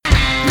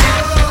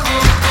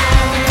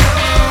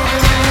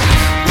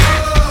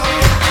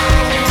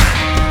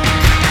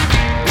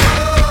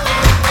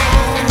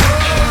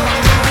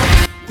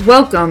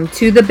Welcome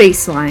to The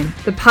Baseline,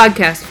 the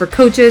podcast for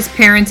coaches,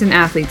 parents, and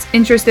athletes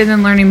interested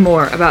in learning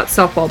more about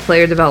softball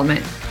player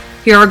development.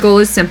 Here our goal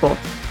is simple: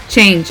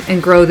 change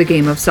and grow the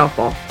game of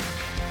softball.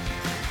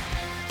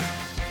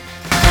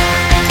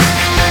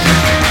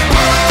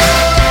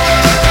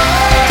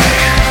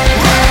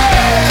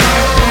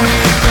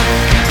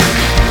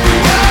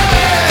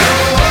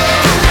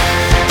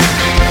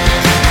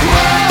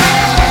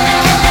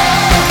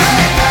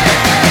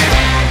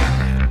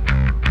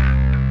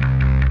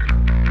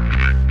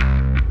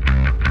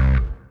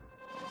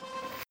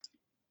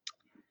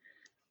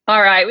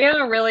 All right, we have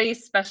a really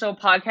special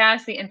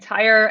podcast. The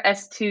entire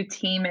S2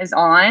 team is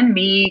on.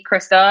 Me,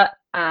 Krista,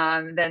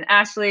 then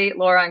Ashley,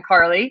 Laura, and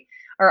Carly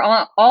are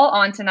all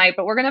on tonight,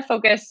 but we're going to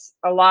focus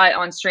a lot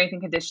on strength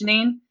and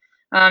conditioning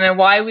and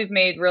why we've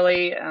made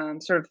really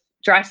sort of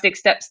drastic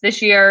steps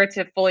this year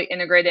to fully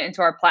integrate it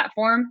into our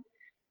platform.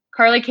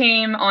 Carly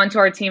came onto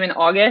our team in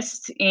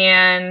August,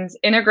 and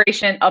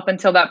integration up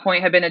until that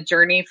point had been a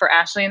journey for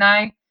Ashley and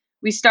I.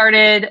 We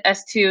started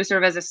S2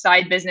 sort of as a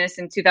side business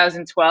in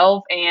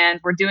 2012,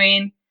 and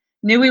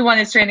knew we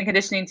wanted strength and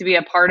conditioning to be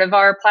a part of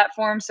our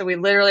platform. So we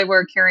literally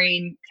were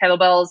carrying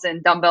kettlebells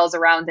and dumbbells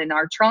around in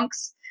our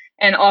trunks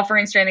and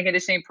offering strength and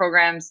conditioning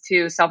programs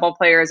to softball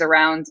players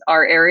around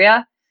our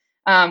area.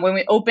 When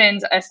we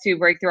opened S2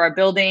 Breakthrough our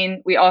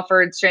building, we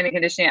offered strength and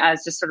conditioning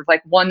as just sort of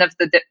like one of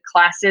the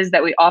classes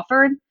that we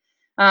offered,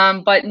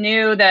 but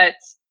knew that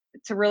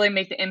to really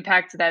make the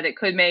impact that it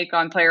could make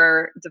on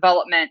player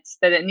development,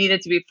 that it needed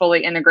to be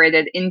fully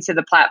integrated into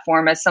the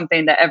platform as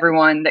something that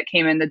everyone that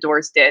came in the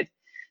doors did.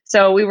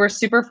 So we were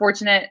super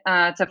fortunate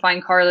to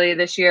find Carly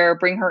this year,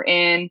 bring her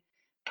in,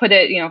 put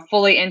it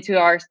fully into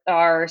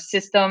our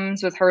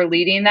systems with her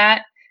leading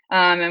that.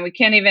 And we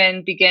can't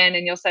even begin,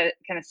 and you'll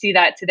kind of see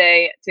that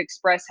today, to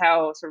express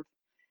how sort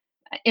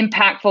of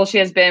impactful she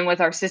has been with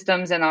our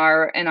systems and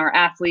our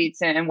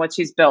athletes and what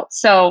she's built.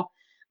 So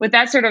with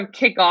that sort of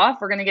kickoff,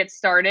 we're going to get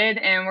started,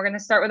 and we're going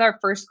to start with our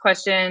first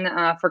question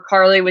for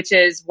Carly, which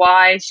is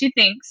why she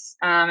thinks,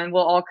 and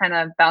we'll all kind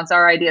of bounce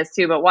our ideas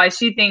too, but why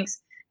she thinks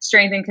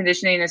strength and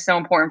conditioning is so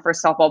important for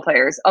softball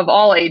players of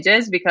all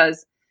ages,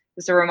 because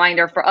just a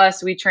reminder for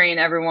us, we train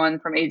everyone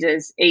from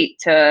ages 8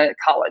 to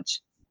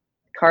college.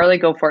 Carly,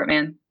 go for it,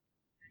 man.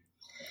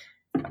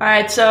 All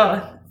right,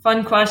 so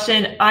fun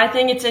question. I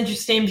think it's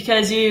interesting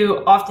because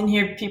you often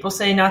hear people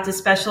say not to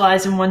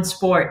specialize in one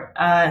sport.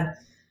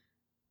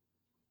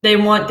 They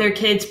want their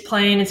kids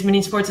playing as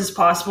many sports as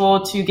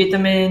possible to get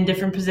them in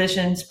different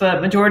positions.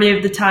 But majority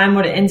of the time,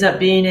 what it ends up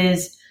being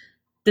is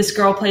this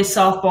girl plays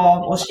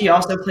softball. Well, she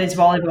also plays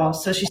volleyball.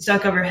 So she's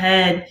stuck over her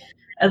head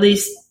at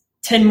least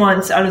 10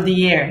 months out of the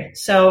year.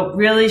 So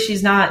really,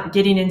 she's not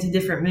getting into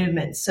different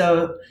movements.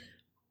 So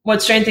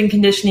what strength and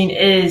conditioning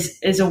is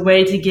a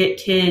way to get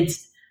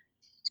kids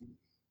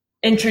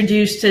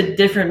introduced to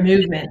different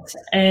movements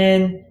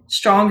and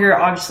stronger,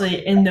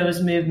 obviously, in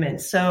those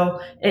movements.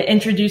 So it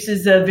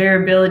introduces the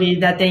variability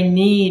that they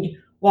need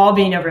while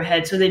being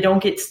overhead, so they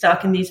don't get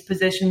stuck in these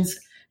positions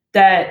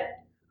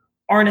that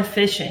aren't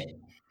efficient.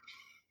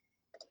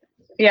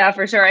 Yeah,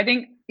 for sure. I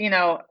think,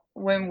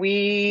 when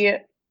we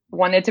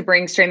wanted to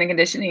bring strength and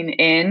conditioning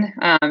in,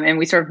 and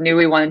we sort of knew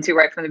we wanted to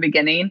right from the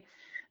beginning,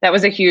 that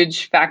was a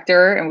huge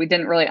factor, and we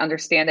didn't really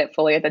understand it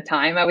fully at the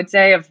time, I would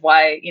say, of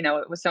why,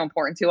 it was so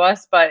important to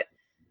us. But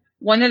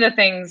one of the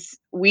things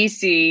we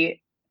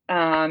see,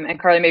 and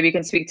Carly, maybe you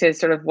can speak to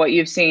sort of what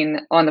you've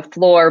seen on the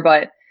floor,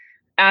 but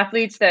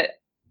athletes that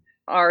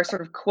are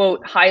sort of,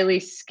 quote,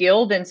 highly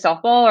skilled in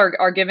softball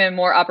are given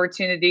more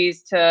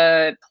opportunities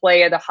to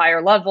play at a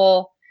higher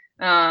level,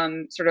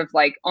 sort of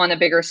like on a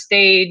bigger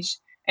stage,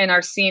 and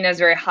are seen as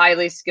very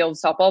highly skilled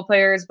softball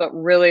players, but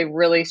really,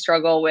 really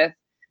struggle with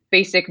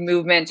basic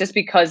movement just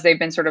because they've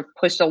been sort of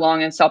pushed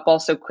along in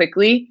softball so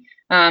quickly.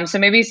 So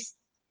maybe,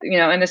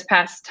 in this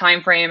past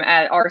time frame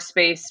at our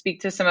space, speak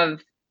to some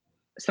of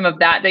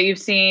that you've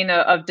seen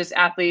of just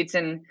athletes,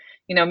 and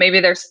maybe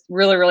they're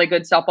really, really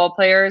good softball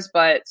players,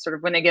 but sort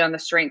of when they get on the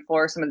strength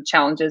floor, some of the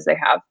challenges they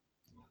have.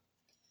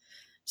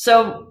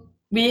 So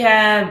we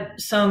have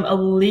some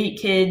elite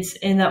kids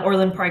in the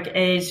Orland Park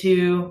A's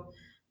who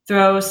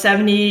throw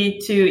 70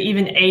 to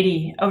even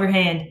 80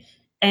 overhand.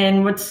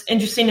 And what's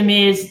interesting to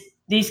me is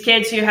these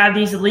kids who have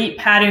these elite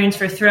patterns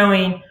for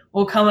throwing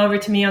will come over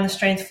to me on the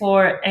strength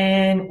floor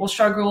and will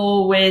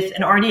struggle with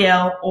an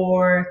RDL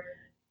or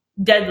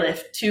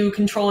deadlift to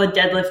control a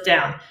deadlift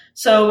down.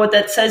 So what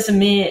that says to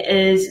me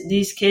is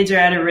these kids are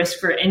at a risk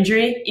for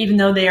injury. Even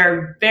though they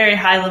are very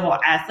high level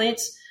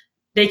athletes,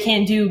 they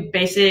can't do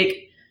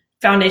basic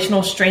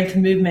foundational strength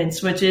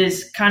movements, which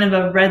is kind of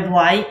a red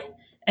light.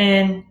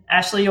 And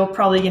Ashley, you'll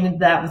probably get into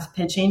that with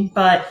pitching,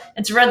 but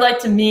it's a red light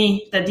to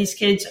me that these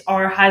kids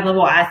are high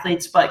level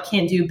athletes, but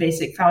can't do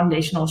basic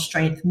foundational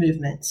strength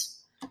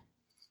movements.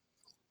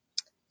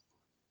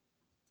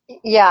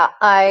 Yeah,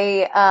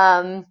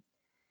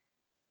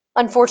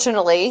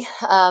 unfortunately,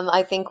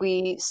 I think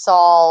we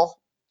saw,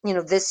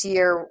 this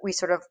year we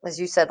sort of, as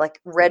you said, like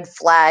red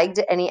flagged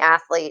any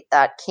athlete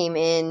that came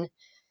in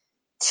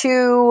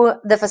to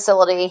the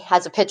facility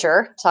as a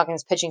pitcher, talking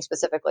pitching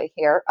specifically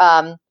here,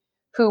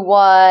 who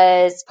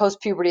was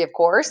post-puberty, of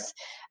course,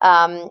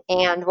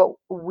 and what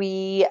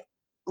we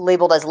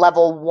labeled as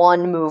level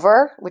 1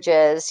 mover, which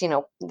is,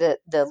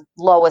 the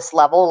lowest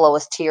level,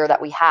 lowest tier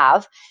that we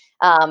have,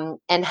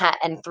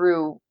 and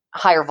through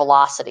higher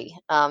velocity.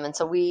 And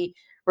so we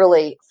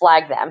really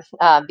flag them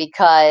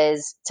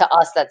because to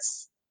us,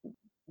 that's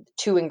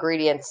 2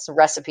 ingredients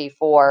recipe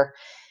for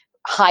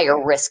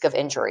higher risk of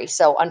injury.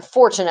 So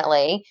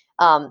unfortunately,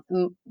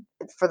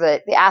 for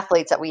the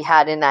athletes that we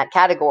had in that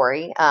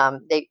category,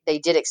 they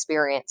did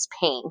experience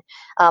pain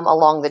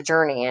along the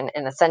journey,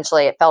 and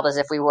essentially it felt as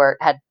if we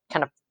had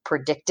kind of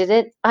predicted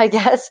it, I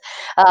guess.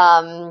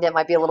 That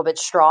might be a little bit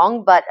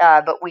strong, but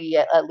we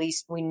at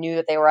least we knew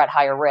that they were at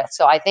higher risk.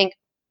 So I think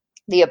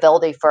the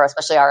ability for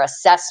especially our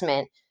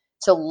assessment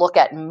to look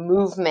at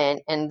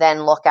movement and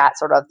then look at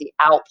sort of the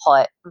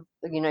output,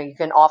 you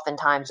can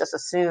oftentimes just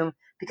assume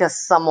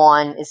because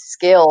someone is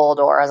skilled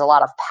or has a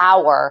lot of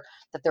power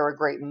that they're a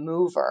great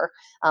mover,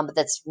 but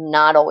that's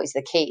not always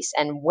the case.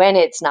 And when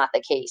it's not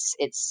the case,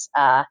 it's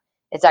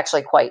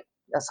actually quite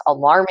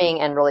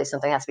alarming and really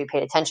something that has to be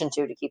paid attention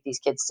to keep these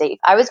kids safe.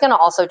 I was going to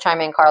also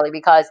chime in, Carly,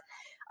 because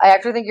I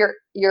actually think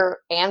your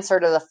answer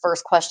to the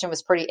first question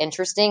was pretty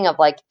interesting. Of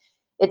like,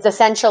 it's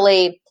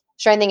essentially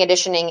strength and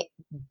conditioning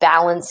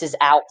balances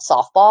out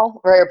softball,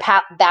 or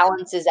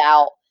balances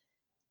out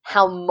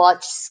how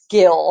much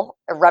skill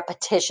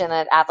repetition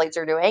that athletes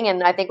are doing.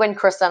 And I think when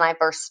Krista and I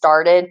first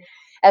started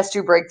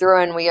S2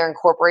 Breakthrough and we are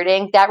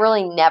incorporating, that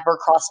really never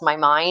crossed my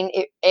mind.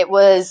 It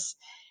was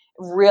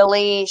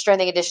really,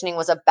 strength and conditioning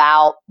was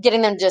about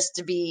getting them just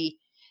to be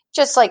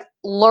just like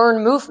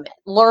learn movement,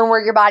 learn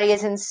where your body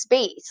is in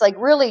space, like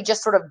really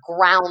just sort of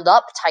ground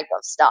up type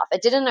of stuff.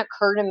 It didn't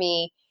occur to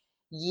me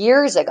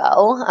years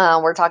ago,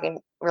 we're talking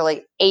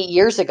really 8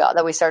 years ago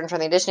that we started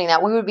strength and conditioning,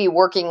 that we would be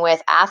working with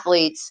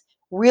athletes,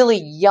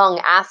 really young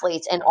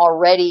athletes, and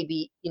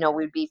already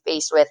we'd be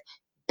faced with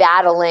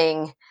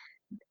battling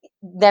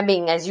them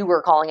being, as you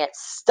were calling it,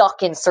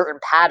 stuck in certain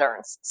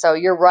patterns. So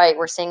you're right.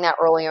 We're seeing that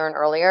earlier and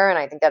earlier. And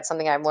I think that's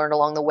something I've learned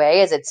along the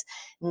way, is it's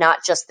not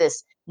just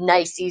this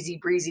nice, easy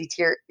breezy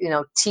tier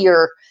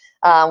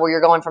where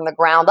you're going from the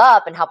ground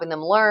up and helping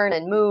them learn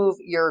and move.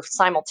 You're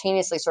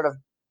simultaneously sort of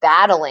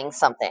battling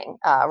something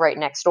right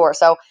next door.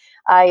 So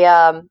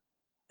I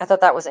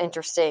thought that was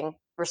interesting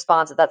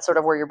response. That's sort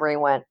of where your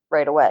brain went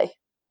right away.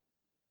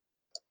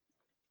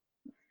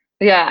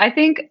 Yeah, I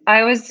think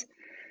I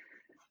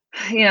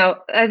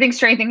think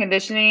strength and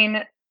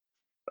conditioning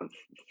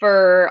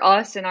for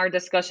us in our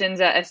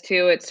discussions at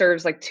S2, it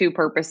serves like 2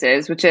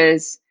 purposes, which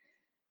is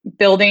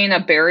building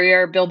a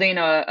barrier, building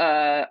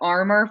a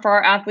armor for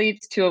our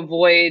athletes to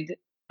avoid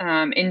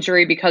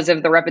injury because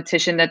of the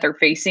repetition that they're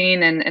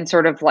facing and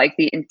sort of like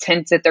the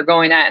intent that they're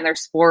going at in their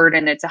sport.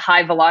 And it's a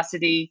high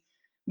velocity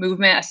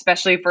movement,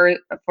 especially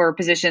for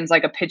positions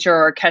like a pitcher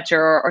or a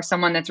catcher or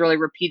someone that's really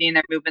repeating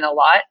their movement a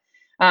lot.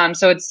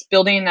 So it's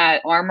building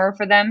that armor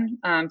for them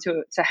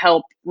to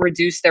help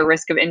reduce their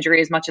risk of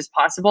injury as much as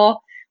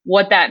possible.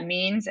 What that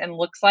means and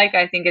looks like,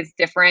 I think, is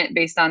different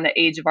based on the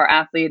age of our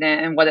athlete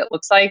and what it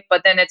looks like.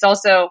 But then it's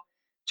also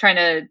trying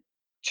to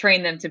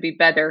train them to be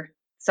better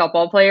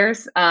softball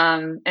players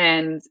and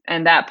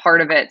that part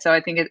of it. So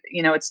I think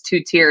it's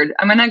 2-tiered.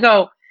 I'm going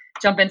to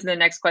jump into the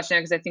next question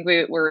because I think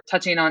we're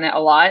touching on it a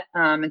lot.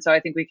 And so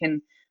I think we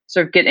can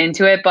sort of get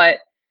into it. But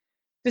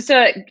just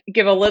to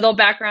give a little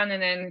background,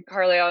 and then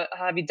Carly, I'll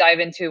have you dive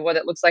into what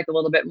it looks like a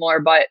little bit more.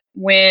 But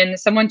when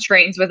someone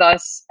trains with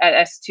us at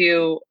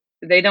S2,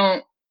 they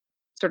don't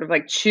sort of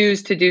like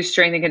choose to do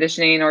strength and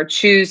conditioning or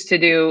choose to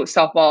do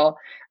softball.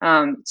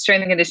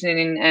 Strength and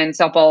conditioning and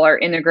softball are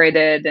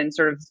integrated and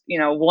sort of,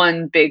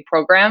 one big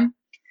program.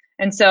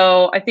 And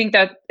so I think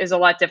that is a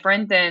lot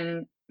different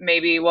than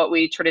maybe what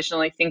we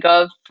traditionally think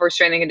of for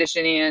strength and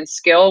conditioning and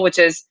skill, which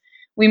is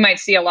we might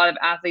see a lot of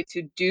athletes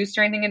who do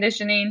strength and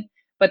conditioning,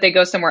 but they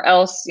go somewhere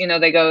else.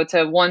 They go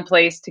to one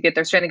place to get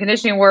their strength and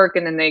conditioning work,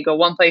 and then they go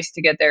one place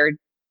to get their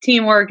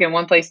teamwork and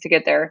one place to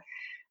get their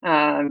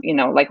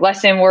like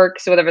lesson work,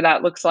 so whatever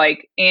that looks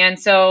like. And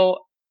so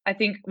I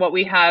think what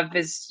we have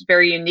is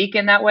very unique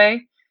in that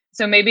way.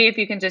 So maybe if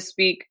you can just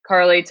speak,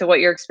 Carly, to what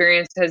your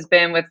experience has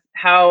been with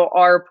how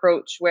our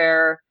approach,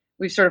 where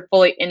we've sort of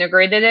fully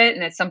integrated it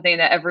and it's something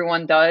that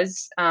everyone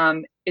does,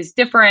 is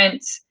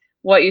different,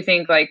 what you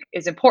think like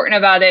is important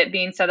about it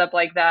being set up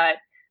like that,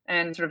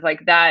 and sort of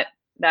like that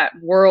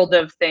world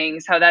of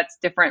things, how that's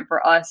different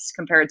for us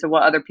compared to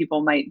what other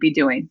people might be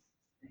doing.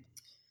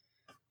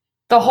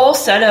 The whole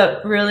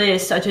setup really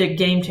is such a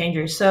game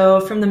changer. So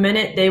from the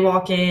minute they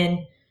walk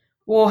in,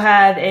 we'll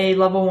have a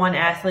level 1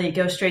 athlete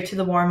go straight to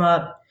the warm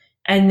up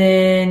and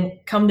then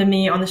come to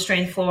me on the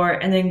strength floor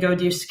and then go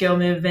do skill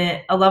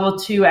movement. A level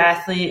 2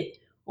 athlete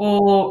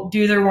will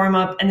do their warm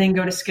up and then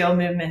go to skill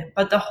movement.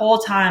 But the whole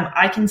time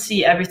I can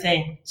see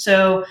everything.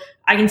 So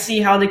I can see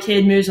how the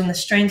kid moves on the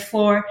strength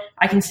floor.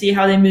 I can see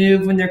how they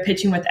move when they're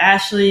pitching with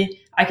Ashley.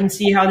 I can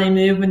see how they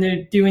move when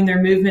they're doing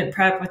their movement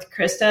prep with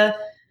Krista.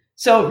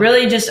 So it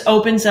really just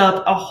opens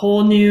up a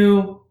whole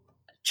new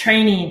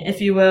training,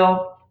 if you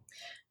will,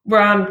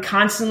 where I'm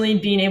constantly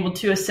being able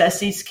to assess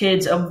these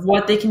kids of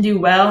what they can do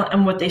well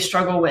and what they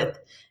struggle with.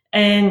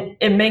 And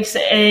it makes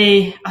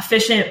a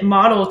efficient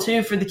model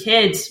too for the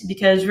kids,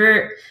 because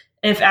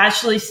if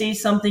Ashley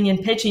sees something in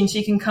pitching,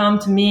 she can come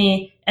to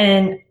me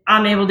and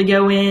I'm able to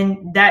go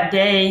in that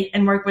day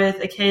and work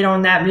with a kid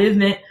on that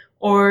movement,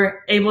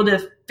 or able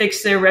to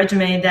fix their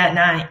resume that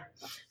night.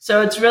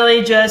 So it's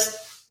really just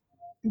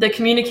the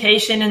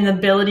communication and the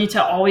ability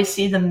to always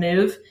see them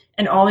move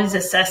and always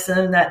assess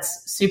them.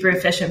 That's super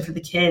efficient for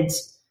the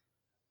kids.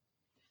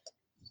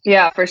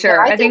 Yeah, for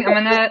sure. Yeah, I think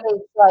I'm going to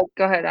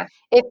go ahead.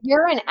 If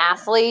you're an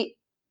athlete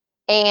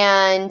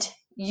and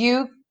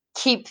you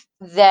keep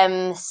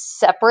them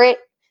separate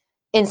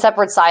in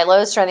separate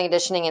silos, strength and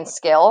conditioning and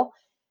skill,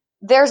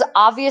 there's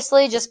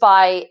obviously there's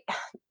going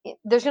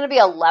to be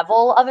a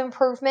level of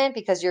improvement,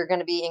 because you're going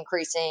to be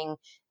increasing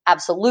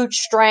absolute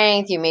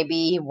strength. You may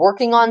be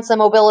working on some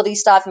mobility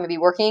stuff. You may be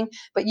working,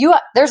 but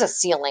there's a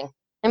ceiling.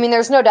 I mean,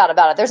 there's no doubt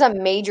about it. There's a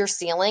major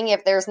ceiling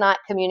if there's not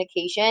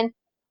communication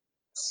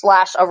 /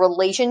 a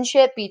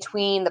relationship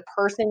between the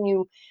person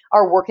you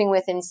are working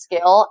with in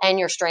skill and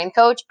your strength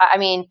coach. I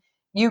mean,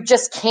 you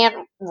just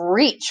can't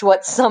reach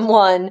what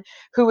someone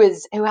who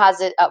has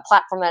a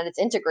platform that it's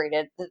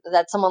integrated,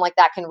 that someone like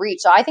that can reach.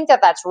 So I think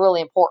that that's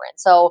really important.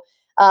 So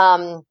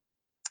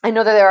I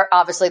know that there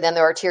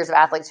are tiers of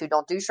athletes who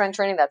don't do strength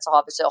training. That's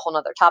obviously a whole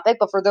nother topic.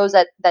 But for those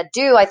that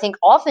do, I think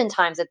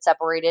oftentimes it's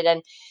separated.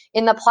 And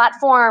in the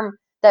platform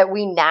that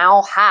we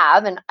now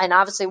have, and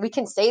obviously we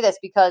can say this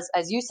because,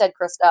 as you said,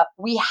 Krista,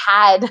 we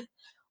had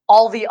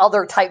all the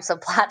other types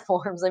of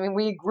platforms. I mean,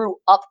 we grew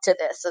up to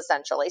this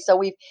essentially. So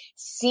we've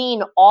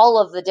seen all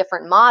of the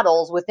different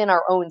models within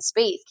our own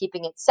space,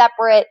 keeping it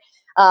separate,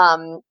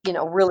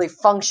 really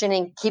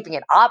functioning, keeping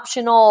it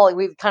optional.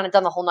 We've kind of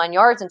done the whole 9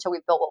 yards until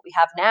we've built what we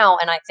have now.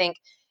 And I think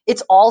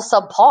it's all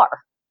subpar.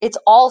 It's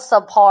all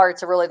subpar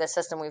to really the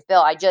system we've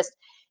built.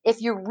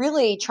 If you're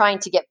really trying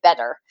to get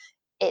better,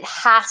 it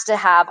has to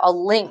have a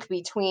link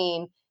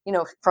between,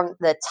 from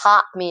the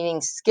top,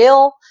 meaning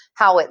skill,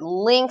 how it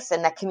links,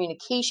 and that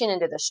communication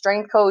into the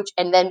strength coach.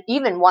 And then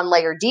even one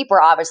layer deeper,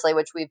 obviously,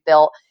 which we've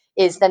built,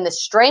 is then the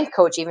strength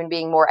coach even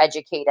being more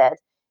educated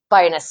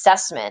by an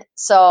assessment.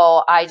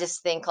 So I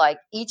just think like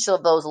each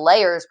of those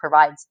layers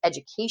provides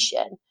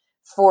education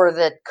for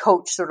the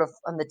coach sort of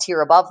on the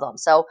tier above them.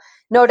 So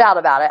no doubt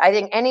about it. I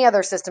think any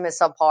other system is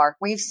subpar.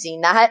 We've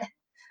seen that.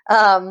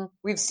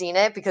 We've seen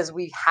it because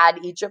we've had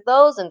each of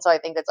those. And so I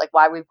think that's like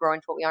why we've grown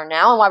to what we are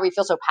now and why we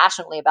feel so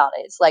passionately about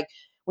it. It's like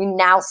we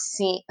now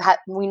see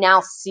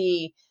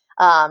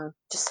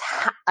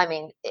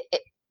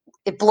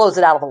it blows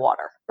it out of the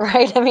water,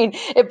 right? I mean,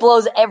 it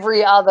blows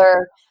every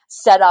other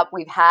setup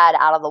we've had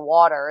out of the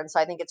water. And so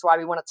I think it's why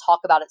we want to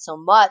talk about it so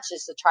much,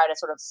 is to try to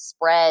sort of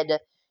spread,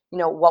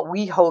 what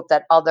we hope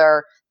that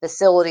other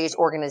facilities,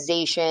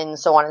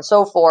 organizations, so on and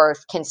so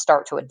forth, can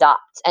start to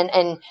adopt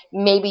and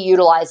maybe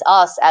utilize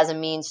us as a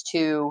means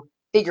to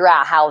figure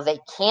out how they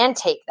can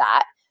take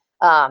that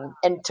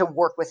and to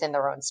work within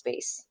their own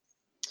space.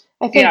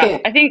 Go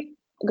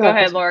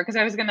ahead, Laura, because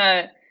I was going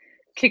to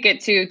kick it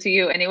to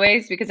you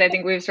anyways, because I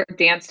think we've sort of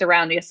danced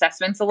around the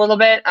assessments a little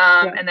bit.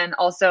 And then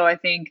also I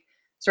think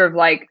sort of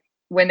like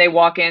when they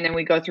walk in and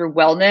we go through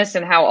wellness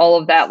and how all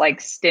of that like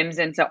stems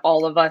into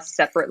all of us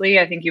separately,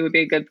 I think you would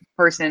be a good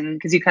person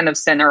because you kind of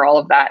center all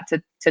of that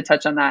to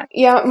touch on that.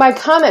 Yeah, my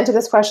comment to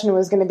this question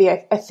was going to be,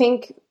 I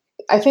think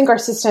our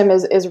system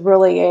is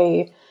really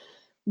a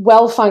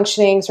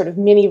well-functioning sort of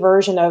mini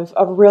version of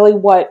really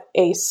what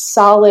a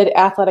solid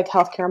athletic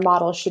healthcare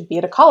model should be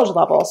at a college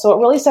level. So it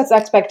really sets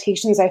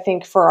expectations, I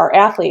think, for our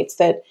athletes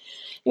that,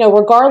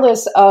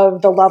 regardless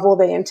of the level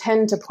they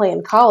intend to play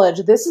in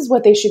college, this is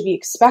what they should be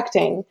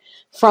expecting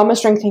from a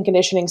strength and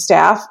conditioning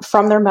staff,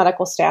 from their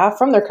medical staff,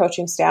 from their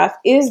coaching staff,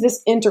 is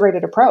this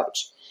integrated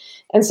approach.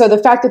 And so the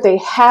fact that they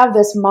have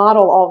this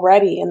model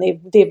already and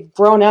they've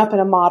grown up in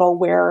a model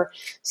where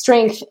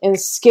strength and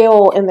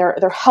skill and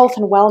their health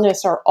and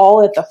wellness are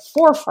all at the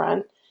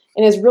forefront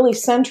and is really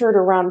centered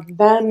around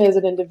them as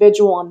an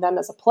individual and them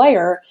as a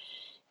player,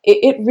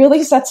 it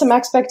really sets some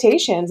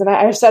expectations. And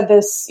I've said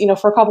this,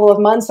 for a couple of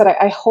months, that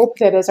I hope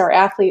that as our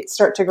athletes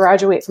start to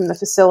graduate from the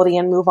facility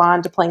and move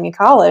on to playing in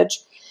college,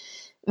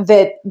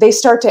 that they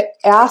start to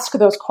ask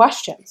those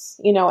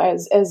questions,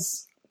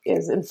 as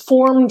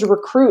informed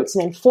recruits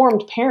and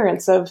informed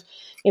parents of,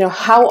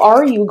 how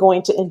are you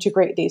going to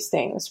integrate these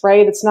things,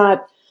 right? It's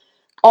not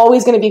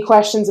always going to be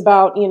questions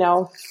about,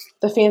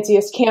 the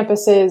fanciest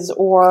campuses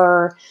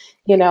or,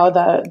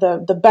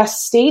 the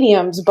best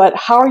stadiums, but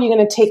how are you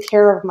going to take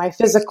care of my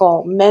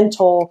physical,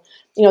 mental,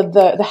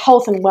 the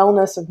health and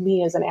wellness of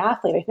me as an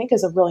athlete, I think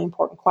is a really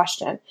important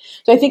question.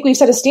 So I think we've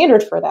set a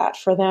standard for that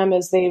for them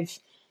as they've,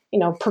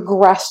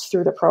 progressed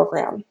through the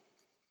program.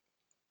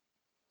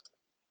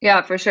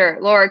 Yeah, for sure.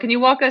 Laura, can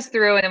you walk us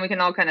through, and then we can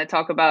all kind of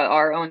talk about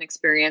our own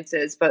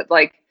experiences, but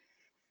like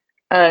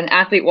an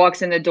athlete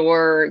walks in the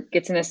door,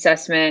 gets an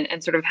assessment,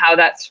 and sort of how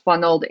that's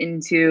funneled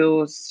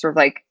into sort of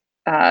like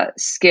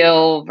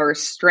skill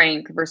versus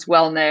strength versus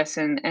wellness,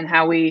 and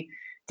how we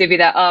divvy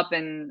that up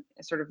and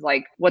sort of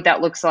like what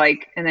that looks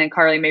like. And then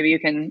Carly, maybe you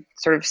can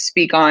sort of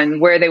speak on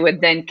where they would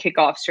then kick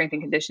off strength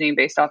and conditioning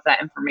based off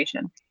that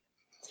information.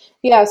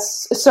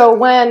 Yes. So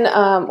when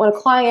a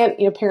client,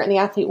 parent and the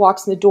athlete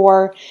walks in the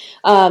door,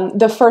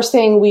 the first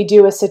thing we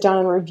do is sit down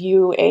and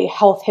review a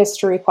health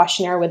history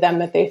questionnaire with them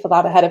that they fill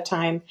out ahead of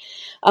time.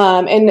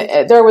 And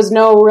there was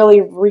no really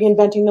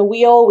reinventing the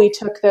wheel. We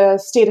took the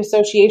state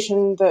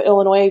association, the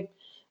Illinois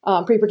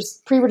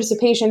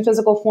pre-participation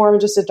physical form,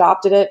 and just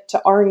adopted it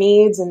to our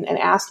needs and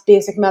asked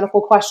basic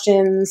medical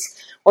questions,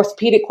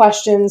 orthopedic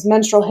questions,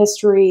 menstrual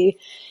history,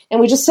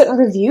 and we just sit and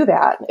review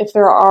that. If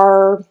there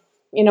are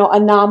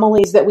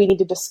anomalies that we need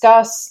to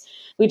discuss,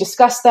 we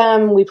discuss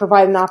them. We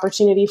provide an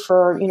opportunity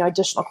for,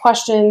 additional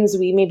questions.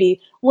 We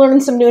maybe learn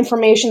some new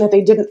information that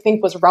they didn't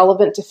think was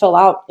relevant to fill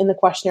out in the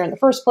questionnaire in the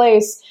first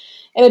place.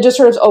 And it just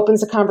sort of opens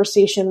the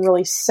conversation,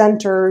 really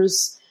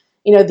centers,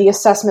 the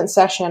assessment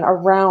session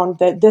around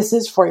that this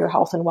is for your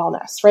health and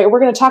wellness, right? We're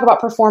going to talk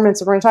about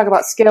performance and we're going to talk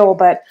about skill,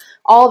 but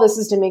all this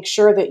is to make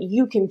sure that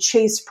you can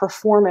chase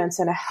performance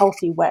in a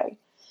healthy way.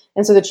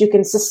 And so that you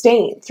can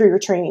sustain through your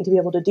training to be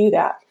able to do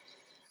that.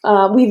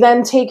 We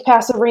then take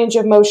passive range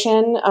of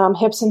motion,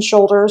 hips and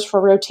shoulders for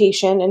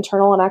rotation,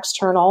 internal and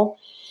external.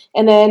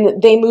 And then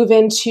they move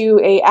into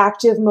a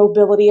active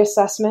mobility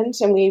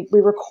assessment, and we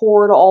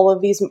record all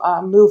of these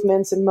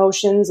movements and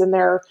motions, and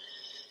they're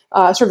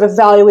sort of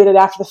evaluated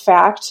after the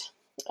fact.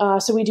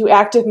 So we do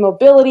active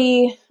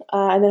mobility,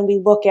 and then we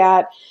look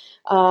at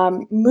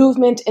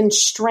movement and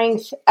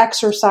strength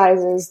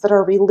exercises that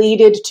are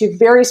related to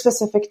very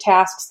specific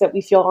tasks that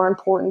we feel are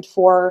important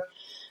for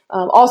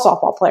all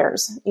softball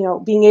players,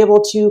 being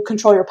able to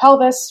control your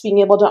pelvis, being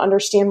able to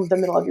understand what the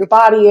middle of your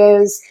body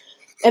is,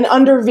 and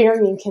under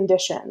varying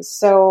conditions.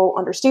 So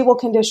under stable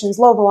conditions,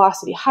 low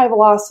velocity, high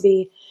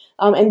velocity,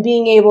 and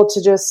being able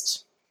to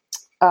just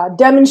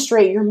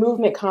demonstrate your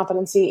movement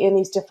competency in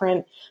these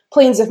different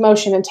planes of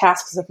motion and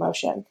tasks of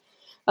motion.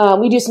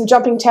 We do some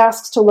jumping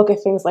tasks to look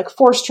at things like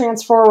force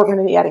transfer. We're going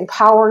to be adding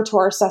power to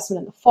our assessment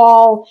in the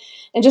fall,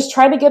 and just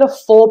try to get a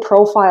full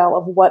profile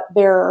of what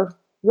their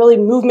really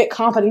movement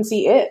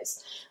competency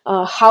is.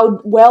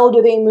 How well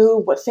do they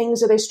move? What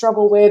things do they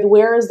struggle with?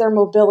 Where is their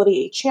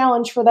mobility a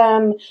challenge for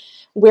them?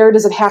 Where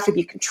does it have to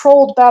be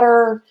controlled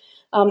better?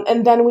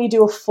 And then we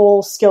do a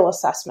full skill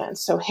assessment.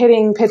 So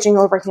hitting, pitching,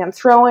 overhand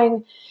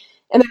throwing.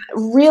 And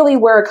then really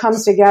where it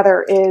comes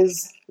together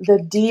is the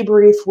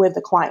debrief with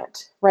the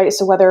client, right?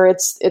 So whether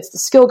it's the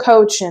skill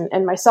coach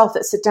and myself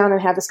that sit down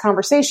and have this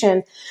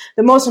conversation,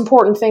 the most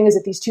important thing is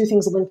that these two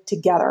things link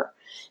together.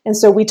 And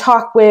so we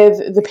talk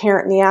with the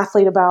parent and the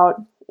athlete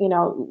about,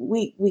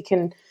 we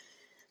can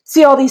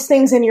see all these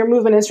things in your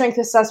movement and strength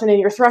assessment and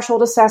your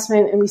threshold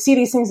assessment, and we see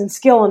these things in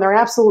skill, and they're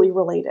absolutely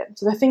related.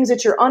 So the things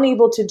that you're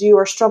unable to do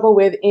or struggle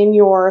with in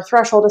your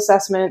threshold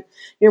assessment,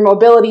 your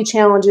mobility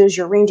challenges,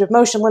 your range of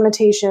motion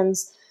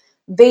limitations,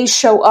 they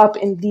show up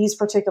in these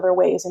particular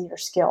ways in your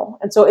skill.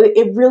 And so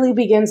it really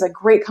begins a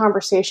great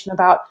conversation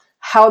about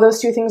how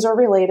those two things are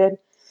related,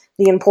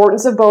 the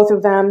importance of both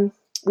of them.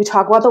 We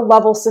talk about the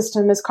level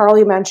system, as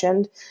Carly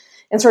mentioned,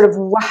 and sort of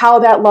how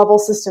that level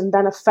system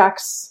then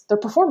affects their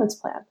performance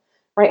plan,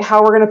 right?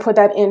 How we're going to put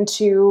that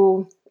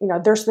into,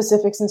 their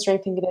specifics in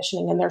strength and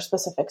conditioning and their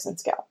specifics in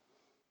skill.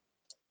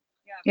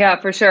 Yeah,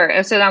 for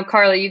sure. So now,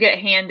 Carly, you get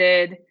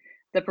handed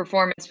the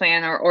performance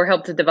plan or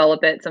help to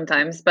develop it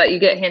sometimes, but you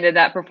get handed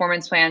that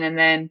performance plan, and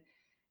then,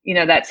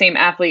 that same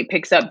athlete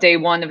picks up day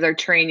one of their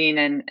training,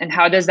 and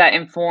how does that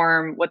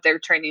inform what their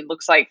training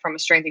looks like from a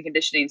strength and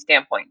conditioning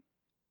standpoint?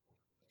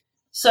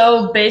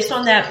 So based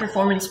on that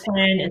performance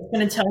plan, it's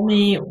going to tell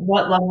me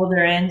what level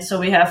they're in. So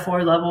we have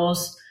 4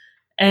 levels,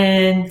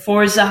 and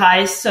 4 is the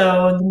highest,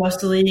 so the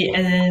most elite,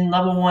 and then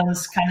level 1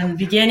 is kind of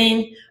the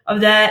beginning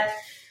of that.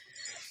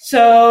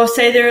 So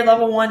say they're a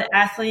level 1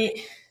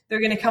 athlete, they're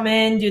going to come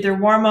in, do their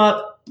warm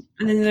up,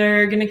 and then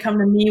they're going to come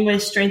to me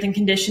with strength and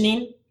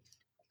conditioning.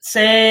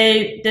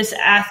 Say this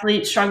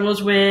athlete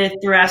struggles with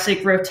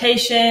thoracic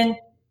rotation,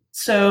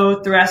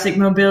 so thoracic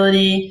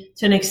mobility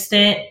to an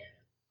extent.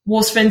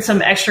 We'll spend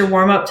some extra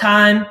warm-up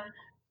time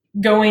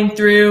going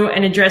through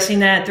and addressing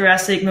that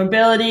thoracic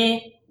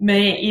mobility,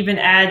 may even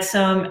add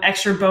some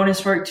extra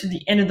bonus work to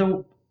the end of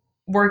the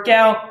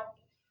workout.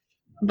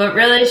 But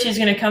really, she's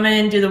going to come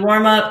in, do the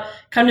warm-up,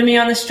 come to me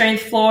on the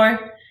strength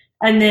floor,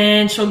 and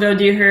then she'll go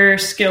do her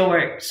skill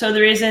work. So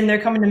the reason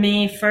they're coming to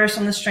me first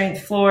on the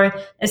strength floor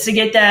is to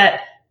get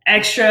that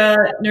extra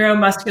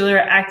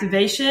neuromuscular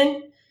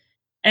activation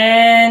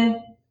and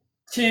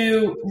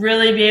to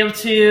really be able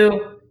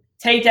to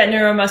take that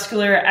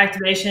neuromuscular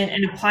activation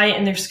and apply it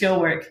in their skill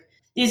work.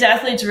 These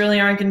athletes really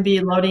aren't going to be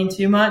loading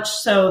too much,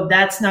 so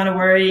that's not a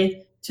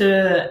worry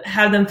to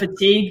have them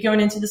fatigued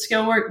going into the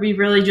skill work. We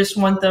really just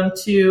want them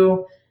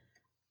to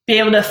be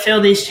able to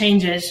feel these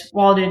changes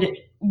while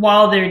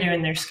they're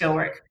doing their skill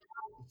work.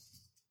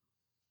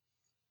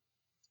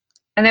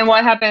 And then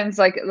what happens,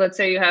 like, let's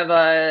say you have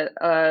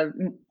a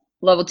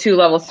level 2,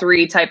 level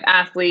 3 type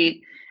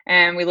athlete,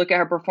 and we look at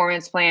her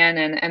performance plan,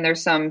 and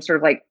there's some sort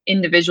of like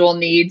individual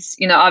needs.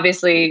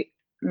 Obviously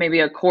maybe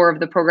a core of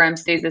the program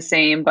stays the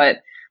same, but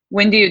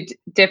when do you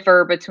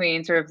differ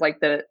between sort of like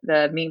the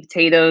meat and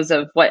potatoes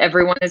of what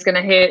everyone is going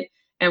to hit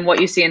and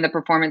what you see in the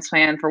performance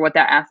plan for what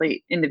that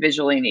athlete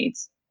individually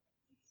needs?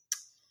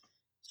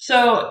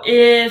 So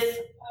if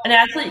an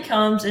athlete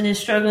comes and is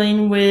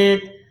struggling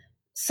with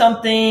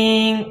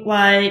something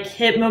like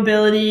hip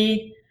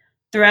mobility,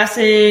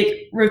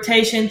 thoracic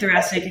rotation,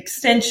 thoracic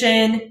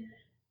extension,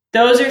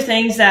 those are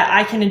things that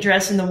I can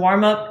address in the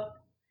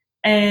warm-up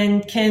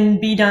and can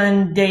be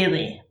done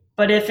daily.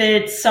 But if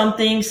it's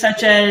something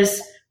such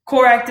as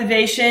core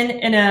activation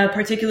in a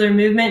particular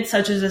movement,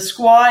 such as a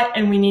squat,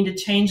 and we need to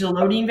change the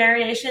loading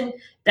variation,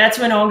 that's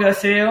when I'll go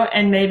through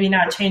and maybe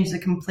not change the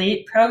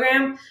complete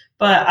program,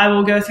 but I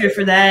will go through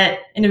for that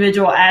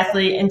individual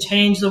athlete and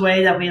change the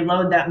way that we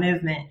load that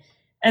movement.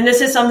 And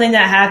this is something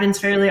that happens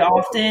fairly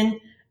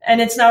often,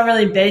 and it's not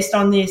really based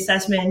on the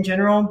assessment in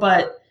general,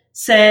 but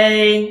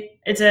say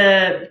it's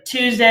a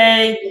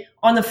Tuesday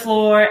on the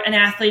floor, an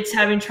athlete's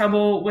having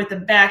trouble with a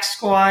back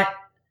squat.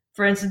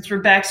 For instance, we're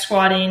back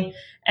squatting,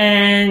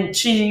 and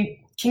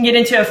she can get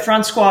into a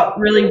front squat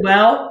really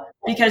well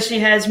because she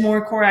has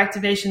more core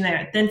activation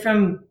there. Then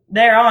from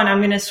there on, I'm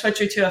going to switch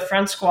her to a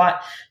front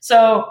squat.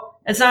 So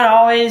it's not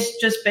always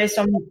just based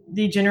on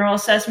the general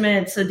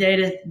assessment. It's a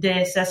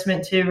day-to-day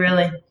assessment too,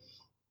 really,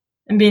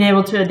 and being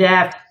able to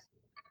adapt.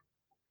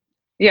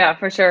 Yeah,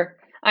 for sure.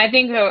 I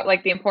think though,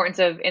 like the importance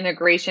of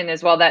integration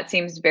as well, that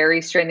seems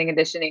very strength and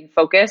conditioning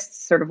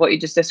focused, sort of what you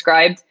just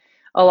described.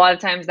 A lot of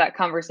times that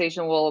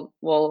conversation will,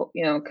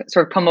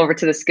 sort of come over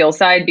to the skill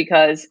side,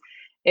 because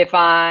if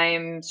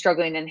I'm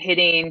struggling and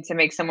hitting to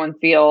make someone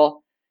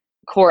feel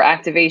core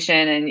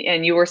activation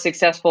and you were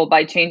successful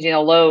by changing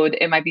a load,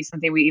 it might be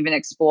something we even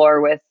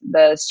explore with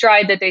the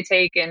stride that they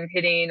take in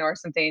hitting or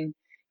something.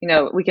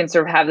 We can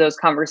sort of have those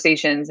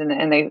conversations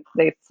and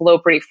they flow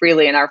pretty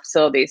freely in our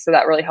facility. So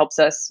that really helps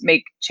us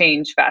make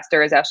change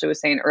faster, as Ashley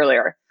was saying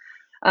earlier.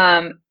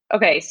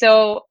 Okay,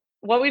 so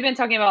what we've been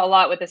talking about a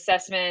lot with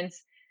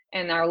assessments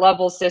and our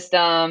level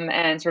system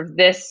and sort of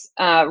this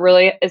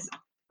really is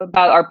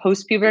about our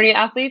post-puberty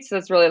athletes. So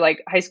it's really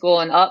like high school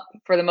and up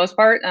for the most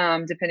part,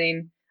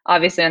 depending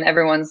obviously on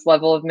everyone's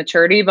level of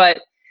maturity. But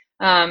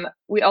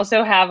we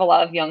also have a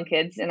lot of young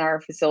kids in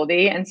our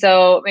facility. And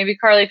so maybe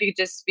Carly, if you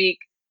could just speak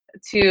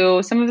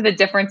to some of the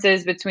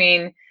differences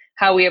between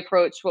how we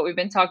approach what we've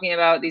been talking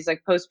about, these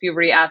like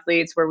post-puberty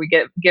athletes where we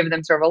give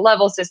them sort of a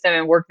level system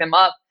and work them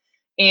up,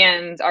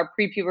 and our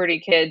pre-puberty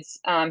kids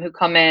who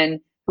come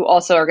in who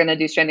also are going to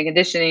do strength and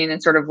conditioning,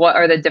 and sort of what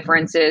are the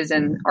differences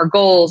and our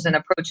goals and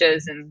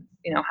approaches and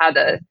how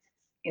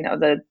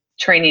the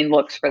training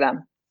looks for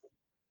them.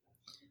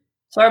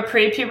 So our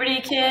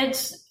pre-puberty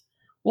kids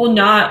will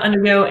not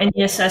undergo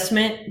any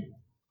assessment.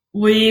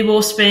 We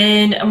will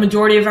spend a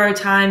majority of our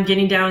time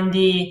getting down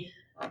the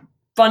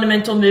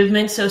fundamental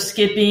movements, so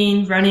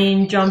skipping,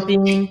 running,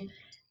 jumping,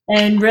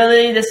 and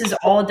really this is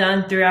all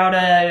done throughout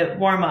a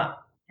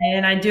warm-up.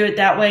 And I do it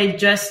that way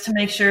just to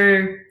make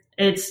sure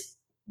it's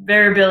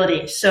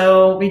variability.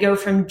 So we go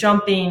from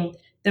jumping,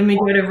 then we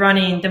go to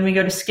running, then we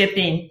go to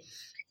skipping.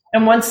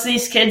 And once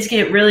these kids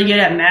get really good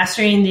at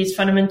mastering these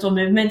fundamental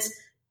movements,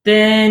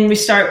 then we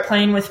start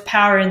playing with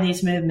power in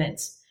these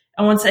movements.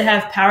 And once they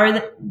have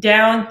power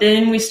down,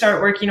 then we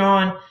start working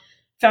on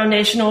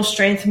foundational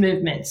strength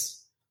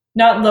movements.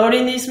 Not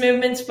loading these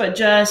movements, but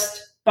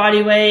just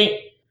body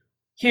weight.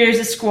 Here's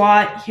a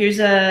squat. Here's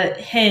a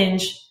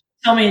hinge.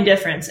 Tell me a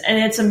difference. And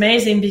it's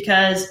amazing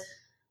because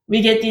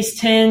we get these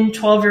 10,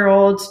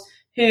 12-year-olds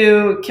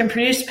who can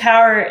produce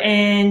power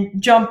in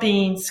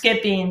jumping,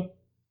 skipping,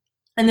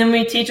 and then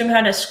we teach them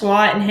how to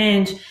squat and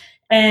hinge.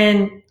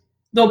 And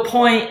they'll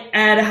point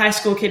at a high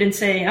school kid and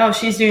say, oh,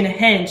 she's doing a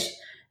hinge.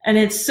 And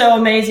it's so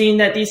amazing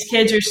that these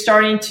kids are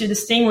starting to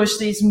distinguish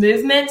these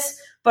movements,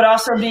 but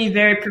also be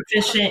very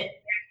proficient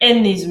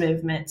in these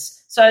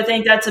movements. So I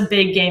think that's a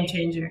big game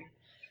changer.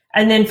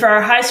 And then for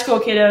our high school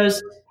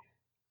kiddos,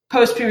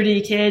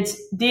 post-puberty kids,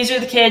 these are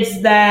the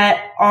kids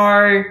that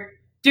are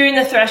doing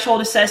the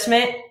threshold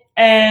assessment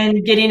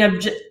and getting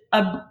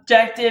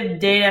objective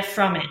data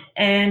from it.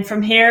 And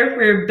from here,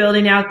 we're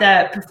building out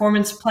that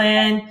performance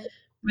plan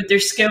with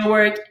their skill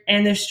work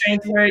and their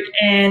strength work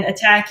and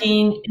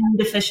attacking any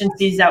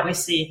deficiencies that we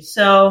see.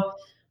 So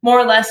more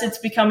or less, it's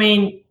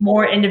becoming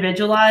more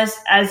individualized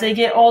as they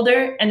get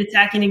older and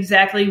attacking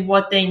exactly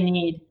what they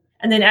need.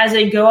 And then as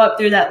they go up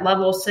through that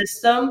level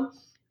system,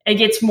 it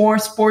gets more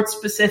sports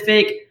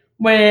specific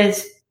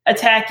with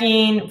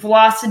attacking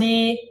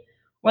velocity,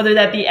 whether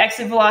that be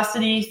exit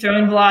velocity,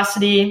 throwing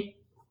velocity,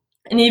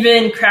 and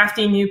even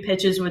crafting new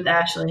pitches with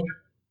Ashley.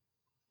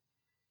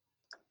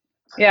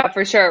 Yeah,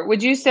 for sure.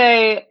 Would you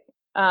say,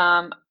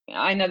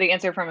 I know the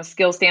answer from a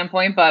skill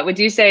standpoint, but would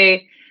you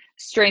say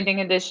strength and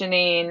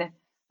conditioning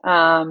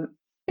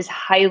is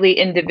highly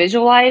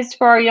individualized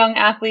for our young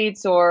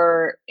athletes,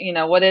 or,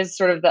 what is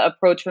sort of the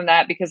approach from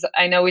that? Because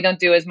I know we don't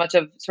do as much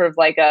of sort of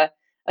like a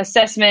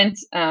assessment.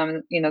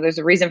 There's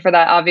a reason for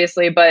that,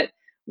 obviously, but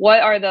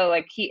what are the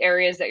like key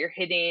areas that you're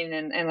hitting,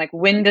 and like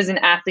when does an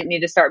athlete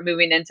need to start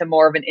moving into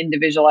more of an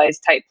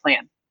individualized type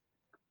plan?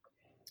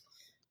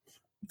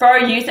 for our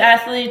youth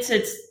athletes,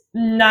 it's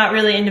not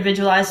really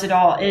individualized at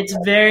all. It's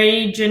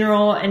very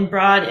general and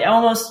broad. It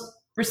almost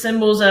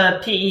resembles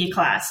a PE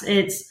class.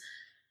 It's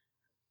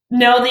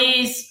know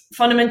these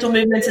fundamental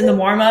movements in the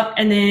warm-up,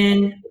 and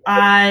then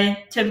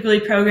I typically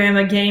program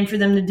a game for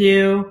them to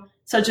do,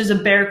 such as a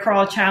bear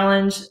crawl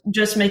challenge,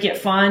 just make it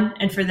fun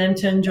and for them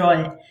to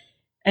enjoy it.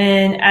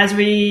 And as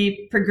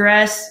we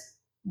progress,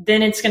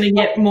 then it's going to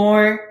get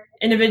more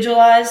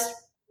individualized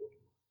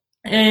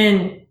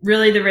and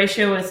really the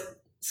ratio with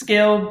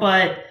skill,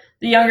 but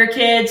the younger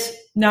kids,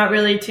 not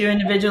really too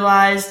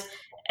individualized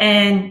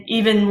and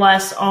even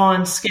less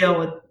on skill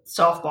with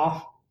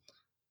softball.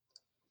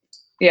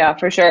 Yeah,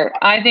 for sure.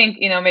 I think,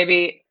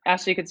 maybe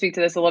Ashley could speak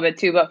to this a little bit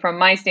too, but from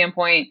my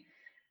standpoint,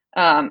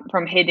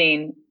 from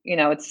hitting,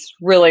 it's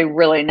really,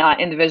 really not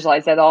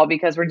individualized at all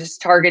because we're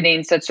just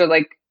targeting such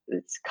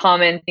it's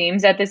common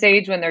themes at this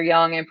age when they're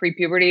young and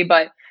pre-puberty.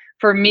 But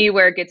for me,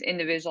 where it gets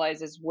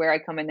individualized is where I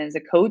come in as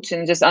a coach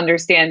and just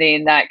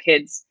understanding that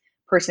kid's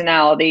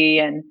personality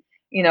and,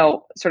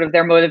 sort of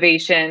their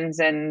motivations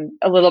and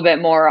a little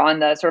bit more on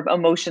the sort of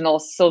emotional,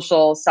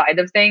 social side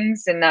of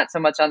things and not so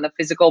much on the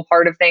physical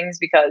part of things.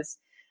 Because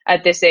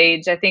at this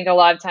age, I think a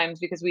lot of times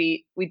because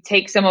we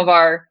take some of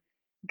our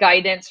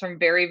guidance from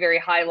very, very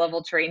high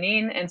level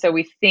training. And so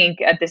we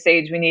think at this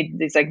age, we need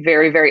these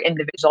very, very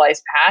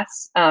individualized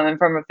paths. And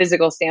from a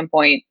physical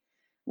standpoint,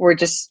 we're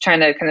just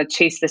trying to kind of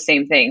chase the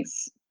same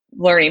things,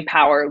 learning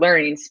power,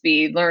 learning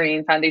speed,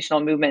 learning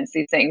foundational movements,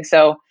 these things.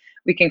 So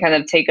we can kind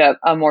of take a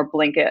more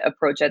blanket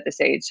approach at this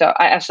age. So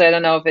I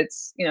don't know if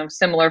it's,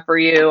 similar for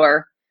you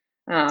or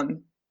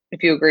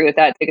if you agree with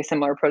that, take a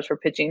similar approach for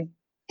pitching.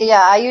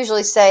 Yeah, I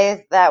usually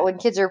say that when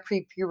kids are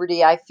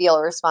pre-puberty, I feel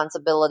a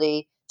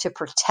responsibility to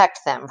protect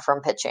them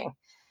from pitching.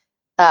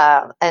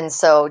 And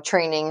so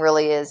training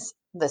really is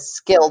the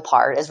skill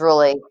part is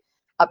really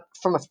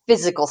from a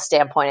physical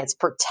standpoint, it's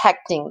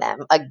protecting them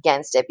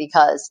against it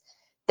because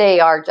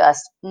they are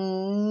just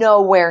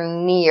nowhere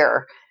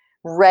near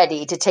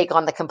ready to take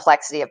on the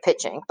complexity of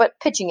pitching. But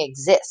pitching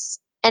exists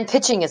and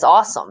pitching is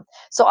awesome.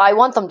 So I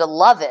want them to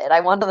love it. I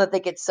want them to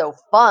think it's so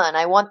fun.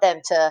 I want them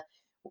to,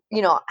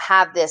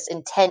 have this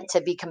intent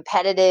to be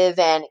competitive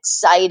and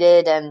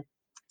excited and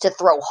to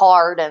throw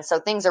hard. And so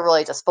things are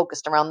really just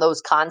focused around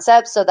those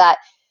concepts so that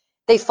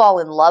they fall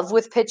in love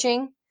with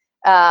pitching.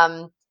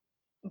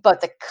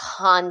 But the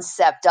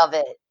concept of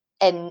it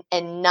and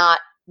not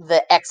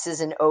the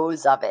X's and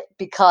O's of it,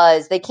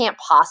 because they can't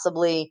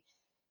possibly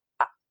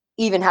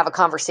even have a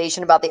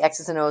conversation about the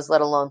X's and O's,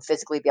 let alone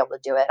physically be able to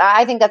do it.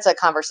 I think that's a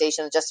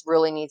conversation that just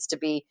really needs to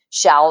be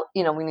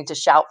we need to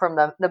shout from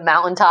the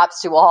mountaintops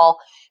to all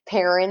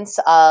parents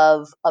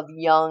of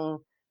young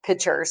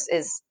pitchers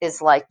is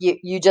like,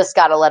 you just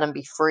got to let them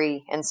be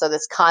free. And so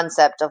this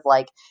concept of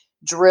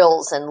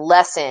drills and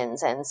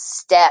lessons and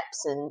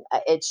steps, and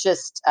it's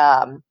just,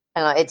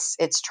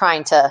 it's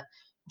trying to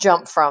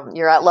jump from,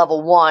 you're at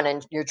level 1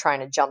 and you're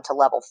trying to jump to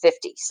level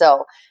 50.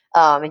 So,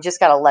 you just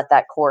got to let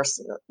that course,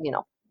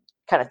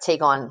 kind of take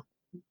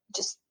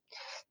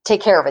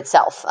care of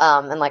itself.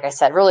 And like I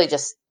said, really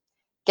just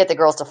get the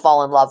girls to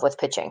fall in love with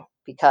pitching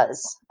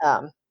because,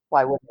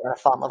 why wouldn't you want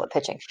to fall in love with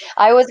pitching?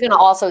 I was going to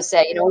also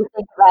say, we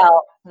think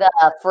about the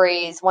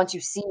phrase, once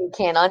you see, you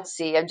can't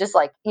unsee. I'm just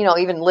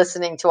even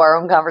listening to our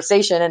own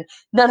conversation, and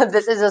none of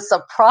this is a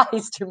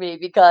surprise to me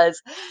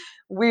because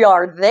we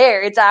are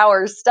there. It's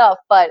our stuff,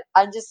 but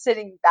I'm just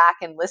sitting back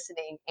and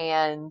listening.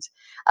 And,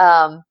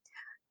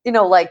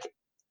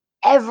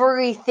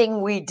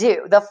 everything we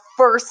do, the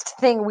first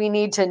thing we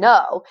need to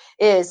know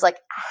is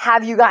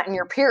have you gotten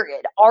your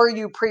period? Are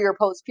you pre or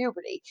post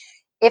puberty?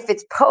 If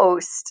it's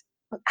post,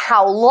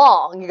 how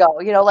long ago?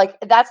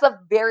 That's the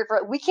very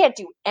first. We can't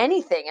do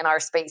anything in our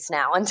space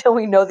now until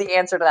we know the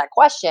answer to that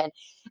question.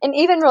 And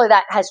even really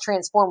that has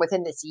transformed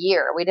within this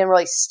year. We didn't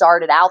really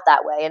start it out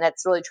that way, and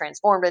it's really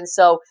transformed. And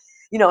so,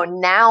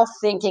 now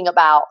thinking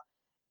about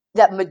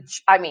that,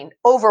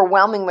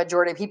 overwhelming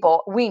majority of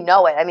people, we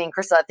know it.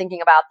 Krista, thinking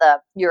about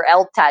your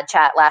LTAD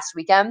chat last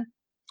weekend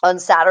on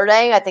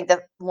Saturday, I think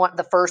the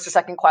first or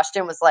second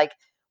question was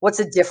what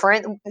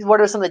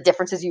are some of the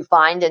differences you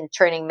find in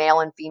training male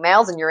and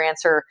females? And your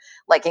answer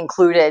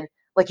included,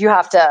 you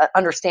have to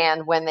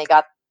understand when they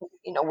got,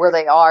 where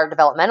they are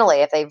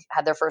developmentally, if they've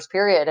had their first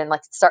period, and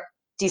start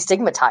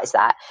destigmatize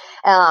that.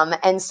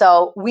 And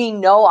so we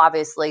know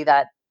obviously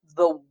that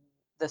the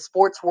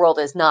sports world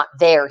is not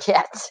there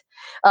yet.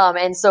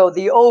 And so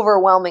the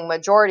overwhelming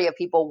majority of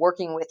people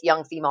working with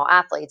young female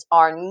athletes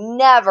are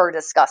never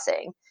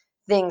discussing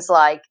things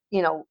like,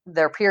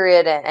 their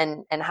period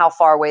and how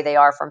far away they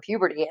are from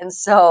puberty. And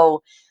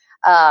so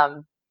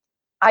I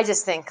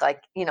just think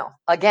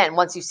again,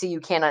 once you see, you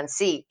can't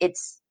unsee.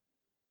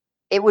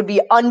 It would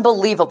be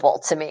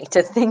unbelievable to me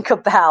to think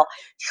about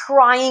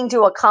trying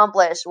to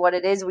accomplish what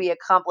it is we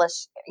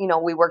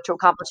work to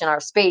accomplish in our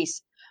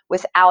space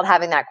without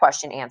having that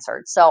question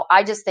answered. So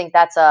I just think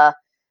that's a,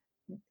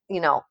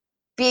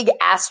 big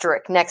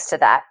asterisk next to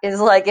that is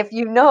if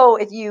you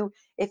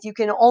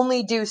can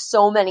only do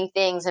so many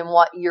things in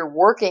what you're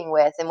working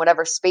with in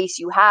whatever space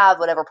you have,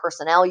 whatever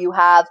personnel you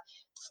have,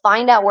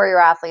 find out where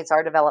your athletes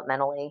are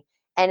developmentally,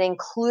 and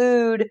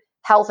include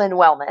health and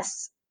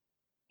wellness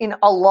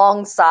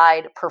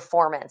alongside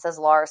performance, as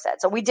Laura said.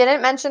 So we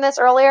didn't mention this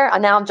earlier,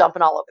 and now I'm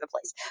jumping all over the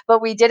place,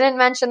 but we didn't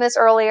mention this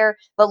earlier.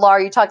 But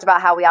Laura, you talked about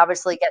how we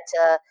obviously get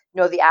to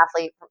know the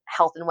athlete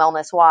health and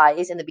wellness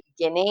wise in the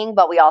beginning,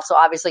 but we also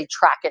obviously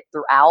track it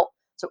throughout.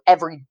 So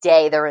every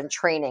day they're in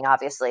training,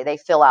 obviously they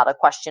fill out a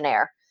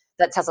questionnaire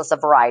that tells us a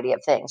variety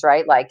of things,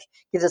 right? Like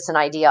gives us an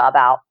idea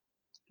about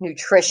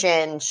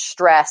nutrition,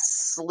 stress,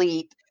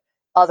 sleep,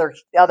 other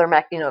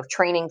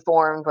training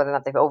forms, whether or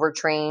not they've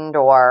overtrained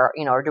or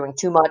are doing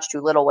too much, too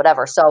little,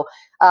 whatever. So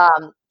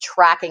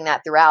tracking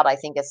that throughout, I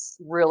think, has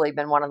really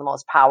been one of the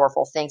most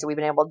powerful things that we've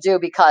been able to do,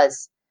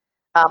 because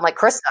like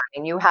Krista, I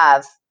mean, you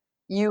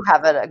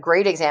have a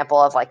great example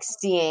of like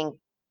seeing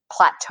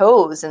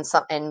plateaus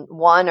in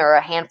one or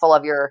a handful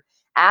of your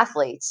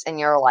athletes, and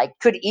you're like,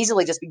 could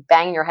easily just be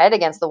banging your head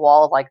against the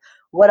wall of like,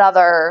 what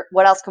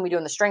else can we do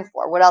in the strength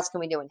floor? What else can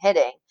we do in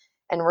hitting?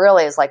 And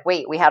really it's like,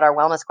 wait, we had our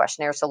wellness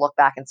questionnaires to look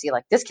back and see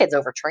like, this kid's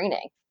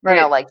overtraining,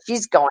 Right. like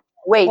she's going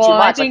way too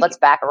much. Like, let's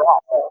back her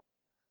off.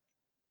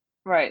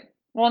 Right.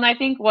 Well, and I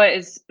think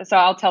so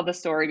I'll tell the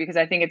story because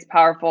I think it's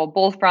powerful,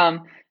 both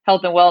from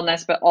health and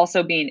wellness, but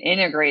also being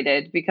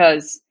integrated,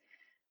 because,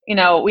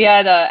 we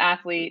had an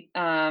athlete,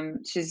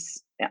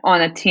 she's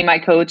on a team I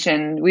coach,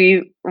 and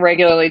we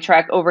regularly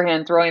track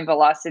overhand throwing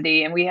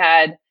velocity. And we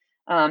had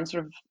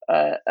sort of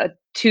a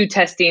 2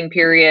 testing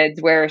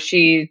periods where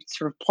she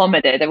sort of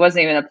plummeted. It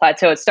wasn't even a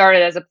plateau. It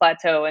started as a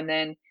plateau and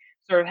then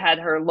sort of had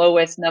her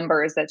lowest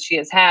numbers that she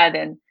has had.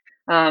 And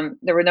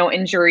there were no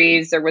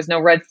injuries. There was no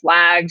red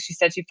flags. She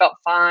said she felt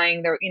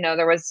fine. There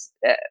was,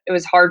 it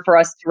was hard for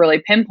us to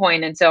really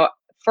pinpoint. And so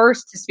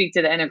first, to speak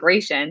to the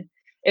integration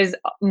is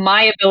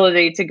my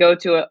ability to go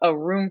to a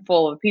room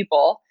full of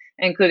people,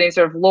 including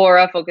sort of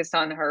Laura, focused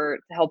on her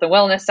health and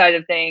wellness side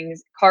of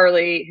things,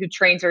 Carly, who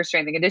trains her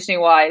strength and conditioning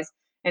wise,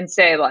 and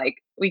say like,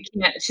 we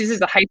can't, she's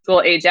just a high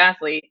school age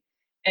athlete,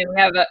 and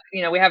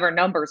we have our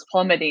numbers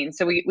plummeting.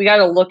 So we got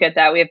to look at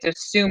that. We have to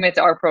assume it's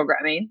our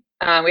programming.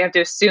 We have to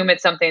assume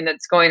it's something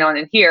that's going on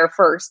in here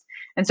first.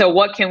 And so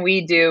what can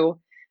we do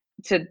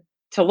to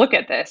look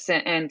at this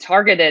and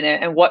target it,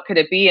 and what could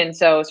it be? And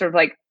so sort of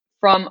like,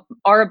 from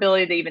our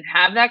ability to even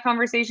have that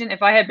conversation,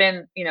 if I had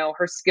been,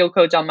 her skill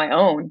coach on my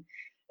own,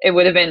 it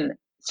would have been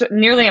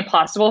nearly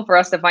impossible for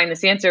us to find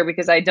this answer,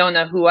 because I don't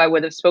know who I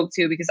would have spoke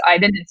to, because I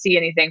didn't see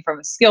anything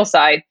from a skill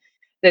side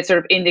that sort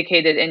of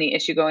indicated any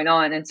issue going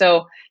on. And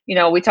so,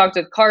 we talked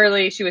with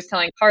Carly. She was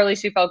telling Carly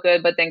she felt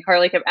good, but then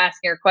Carly kept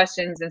asking her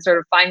questions, and sort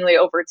of finally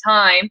over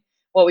time,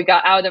 what we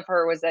got out of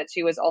her was that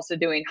she was also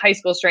doing high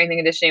school strength and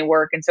conditioning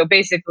work. And so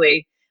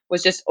basically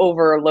was just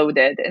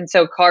overloaded. And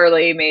so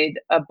Carly made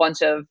a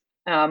bunch of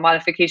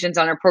modifications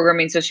on her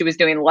programming, so she was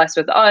doing less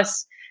with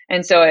us.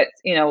 And so it,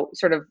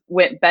 sort of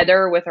went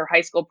better with her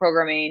high school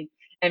programming.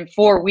 And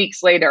 4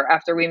 weeks later,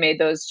 after we made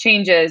those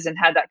changes and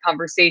had that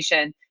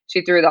conversation,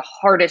 she threw the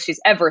hardest she's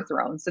ever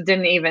thrown. So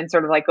didn't even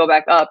sort of like go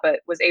back up,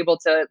 but was able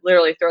to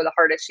literally throw the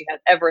hardest she had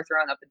ever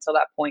thrown up until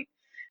that point.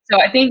 So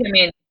I think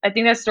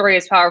that story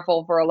is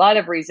powerful for a lot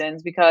of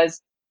reasons,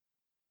 because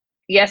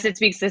yes, it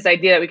speaks to this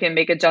idea that we can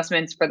make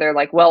adjustments for their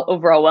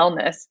overall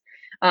wellness.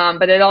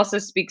 But it also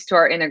speaks to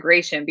our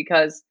integration,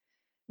 because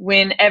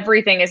when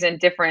everything is in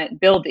different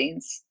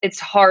buildings,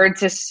 it's hard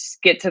to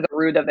get to the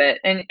root of it.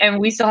 And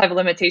we still have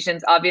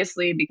limitations,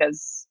 obviously,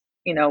 because,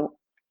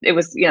 it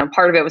was,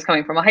 part of it was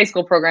coming from a high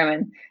school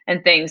program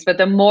and things. But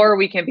the more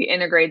we can be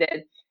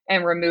integrated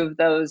and remove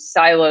those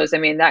silos,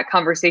 that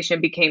conversation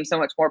became so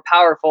much more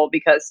powerful,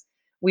 because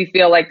we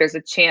feel like there's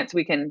a chance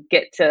we can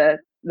get to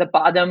the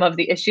bottom of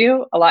the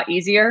issue a lot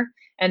easier,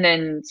 and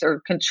then sort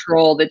of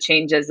control the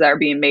changes that are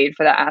being made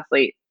for the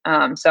athlete.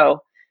 So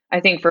I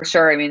think for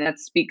sure, that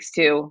speaks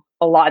to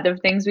a lot of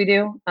things we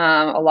do,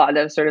 a lot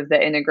of sort of the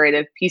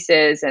integrative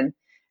pieces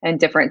and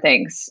different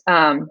things.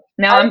 Now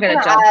I'm going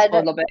to jump a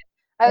little bit.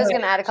 I was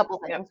going to add a couple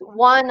things.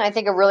 One, I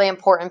think a really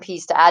important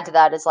piece to add to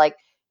that is like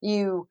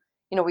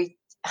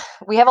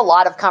we have a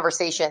lot of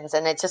conversations,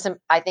 and it's just,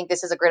 I think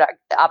this is a great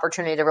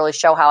opportunity to really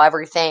show how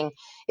everything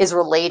is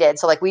related.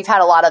 So like we've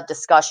had a lot of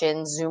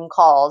discussions, Zoom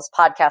calls,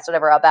 podcasts,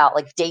 whatever, about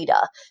like data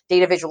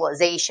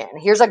visualization.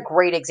 Here's a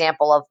great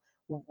example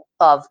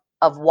of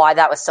why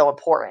that was so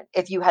important.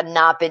 If you had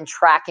not been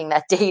tracking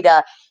that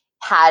data,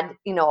 had,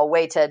 a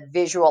way to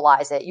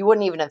visualize it, you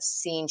wouldn't even have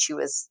seen she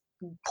was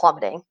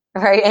plummeting.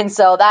 Right. And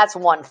so that's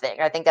one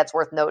thing I think that's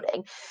worth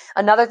noting.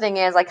 Another thing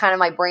is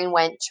my brain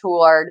went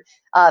toward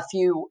a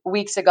few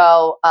weeks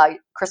ago,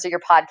 Krista, your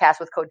podcast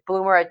with Coach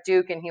Bloomer at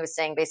Duke. And he was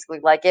saying basically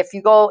like, if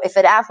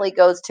an athlete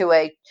goes to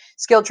a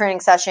skill training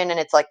session and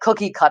it's like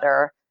cookie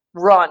cutter,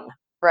 run.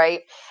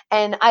 Right.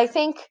 And I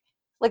think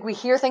like we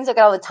hear things like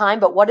that all the time,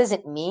 but what does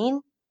it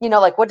mean?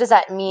 What does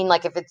that mean?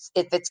 Like if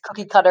it's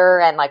cookie cutter,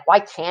 and like, why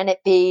can't it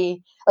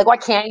be like, why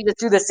can't you just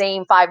do the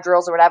same 5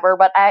 drills or whatever?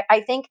 But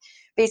I think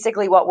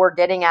basically what we're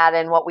getting at,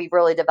 and what we've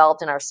really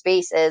developed in our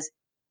space, is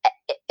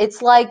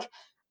it's like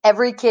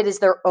every kid is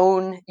their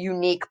own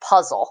unique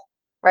puzzle,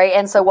 right?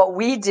 And so what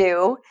we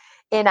do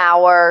in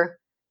our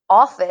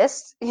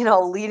office,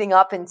 leading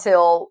up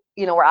until,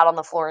 we're out on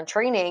the floor and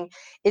training,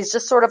 is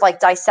just sort of like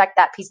dissect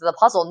that piece of the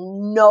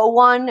puzzle. No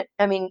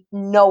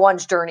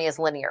one's journey is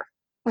linear,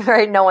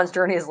 right? No one's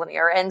journey is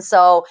linear. And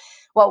so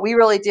what we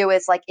really do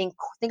is like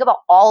think about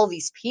all of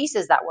these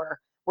pieces that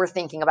we're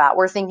thinking about.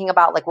 We're thinking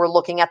about, like, we're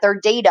looking at their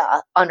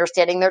data,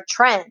 understanding their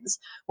trends.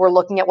 We're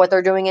looking at what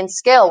they're doing in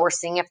skill. We're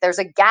seeing if there's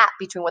a gap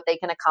between what they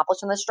can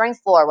accomplish on the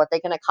strength floor, what they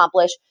can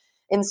accomplish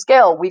in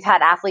skill. We've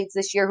had athletes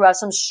this year who have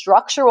some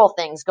structural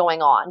things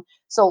going on.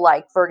 So,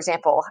 like, for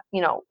example,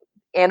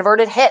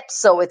 inverted hips.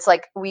 So it's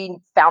like we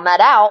found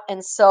that out.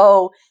 And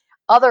so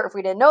if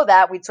we didn't know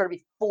that, we'd sort of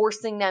be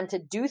forcing them to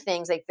do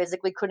things they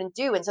physically couldn't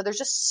do. And so there's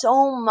just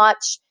so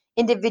much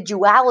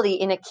individuality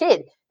in a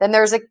kid. Then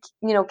there's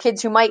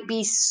kids who might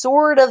be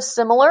sort of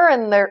similar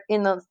and they're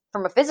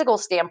from a physical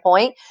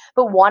standpoint,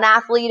 but one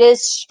athlete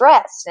is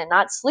stressed and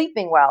not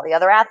sleeping well. The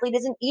other athlete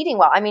isn't eating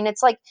well. I mean,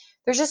 it's like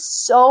there's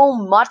just so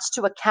much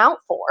to account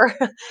for.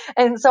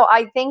 And so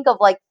I think of,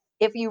 like,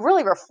 if you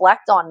really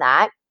reflect on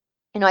that,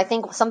 I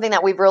think something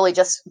that we've really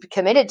just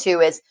committed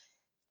to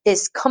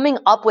is coming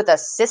up with a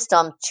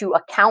system to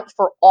account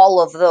for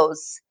all of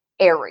those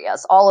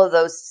areas, all of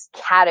those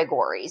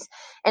categories,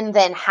 and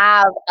then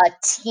have a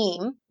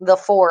team, the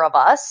four of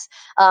us,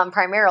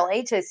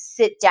 primarily, to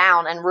sit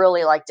down and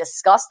really like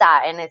discuss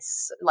that. And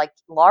it's like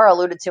Laura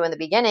alluded to in the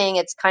beginning,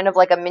 it's kind of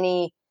like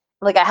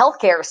like a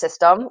healthcare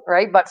system,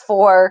 right? But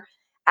for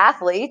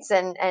athletes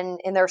and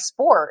in their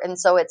sport. And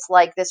so it's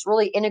like this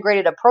really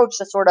integrated approach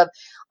to sort of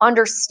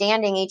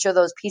understanding each of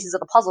those pieces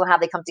of the puzzle and how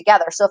they come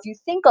together. So if you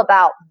think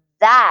about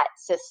that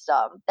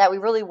system that we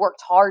really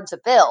worked hard to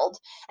build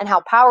and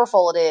how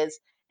powerful it is,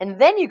 and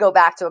then you go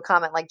back to a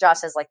comment like Josh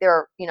says, like,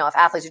 if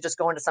athletes are just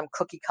going to some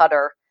cookie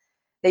cutter,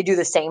 they do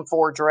the same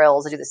 4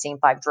 drills, they do the same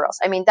 5 drills.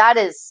 I mean, that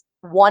is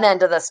one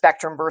end of the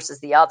spectrum versus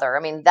the other.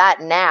 I mean,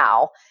 that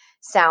now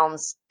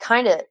sounds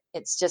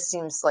it just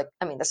seems like,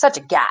 there's such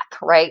a gap,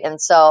 right? And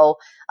so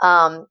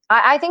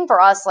I think for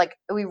us, like,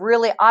 we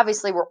really,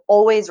 obviously, we're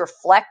always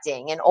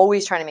reflecting and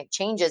always trying to make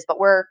changes, but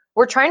we're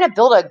trying to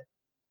build a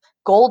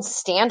gold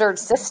standard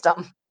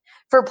system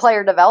for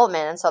player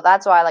development. And so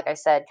that's why, like I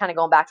said, kind of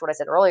going back to what I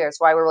said earlier,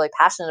 it's why we're really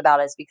passionate about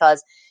it, is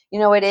because,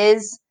 it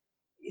is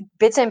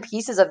bits and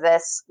pieces of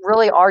this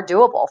really are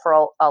doable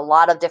for a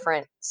lot of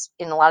different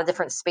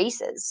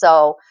spaces.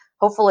 So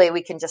hopefully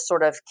we can just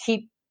sort of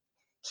keep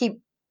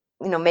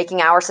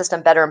making our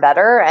system better and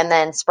better, and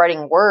then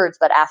spreading words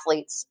that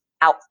athletes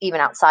even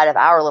outside of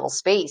our little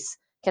space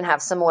can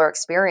have similar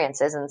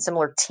experiences and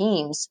similar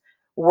teams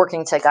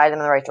working to guide them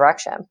in the right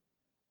direction.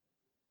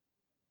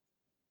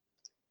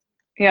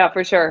 Yeah,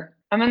 for sure.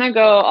 I'm going to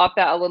go off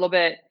that a little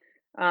bit.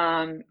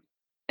 And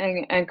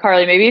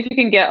Carly, maybe if you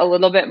can get a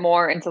little bit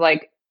more into,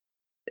 like,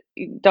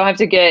 you don't have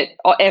to get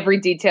every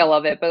detail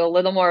of it, but a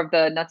little more of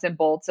the nuts and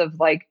bolts of,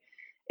 like,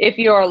 if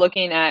you are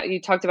looking at,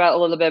 you talked about a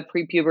little bit of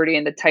pre-puberty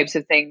and the types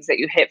of things that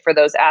you hit for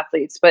those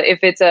athletes, but if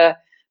it's a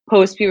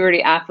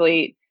post-puberty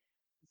athlete,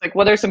 like,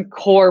 what are some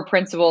core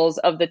principles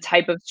of the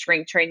type of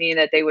strength training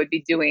that they would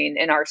be doing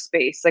in our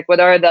space? Like, what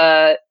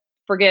are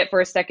forget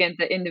for a second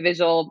the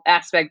individual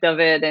aspect of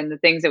it and the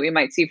things that we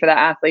might see for that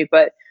athlete,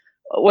 but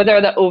what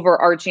are the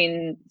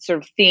overarching sort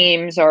of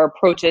themes or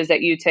approaches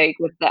that you take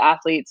with the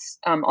athletes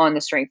on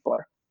the strength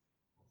floor?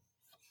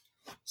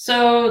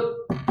 So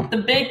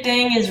the big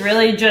thing is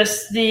really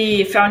just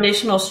the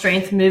foundational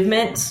strength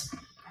movements.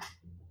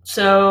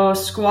 So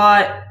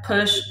squat,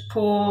 push,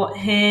 pull,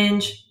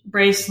 hinge,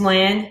 brace,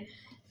 land,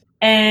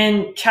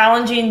 and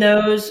challenging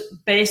those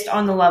based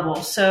on the level.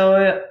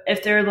 So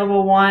if they're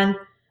level 1,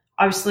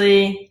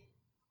 obviously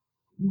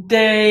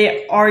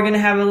they are going to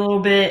have a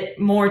little bit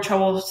more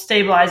trouble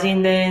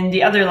stabilizing than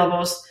the other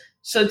levels.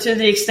 So to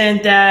the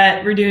extent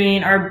that we're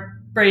doing our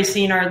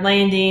bracing, our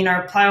landing,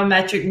 our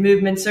plyometric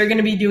movements, they're going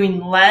to be doing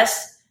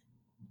less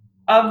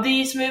of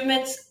these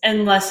movements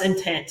and less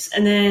intense.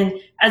 And then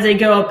as they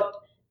go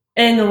up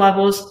in the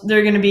levels,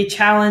 they're going to be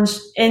challenged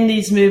in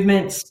these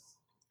movements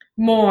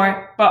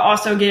more, but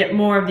also get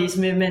more of these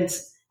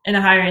movements in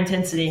a higher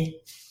intensity.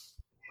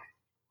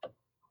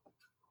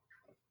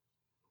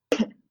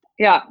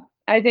 Yeah,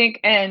 I think,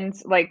 and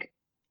like,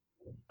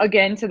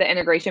 again, to the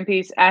integration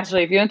piece,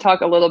 Ashley, if you want to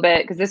talk a little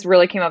bit, because this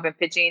really came up in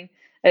pitching,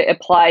 it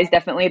applies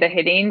definitely to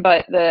hitting,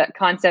 but the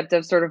concept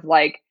of sort of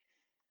like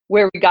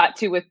where we got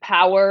to with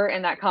power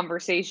and that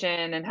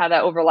conversation and how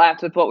that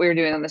overlapped with what we were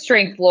doing on the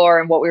strength floor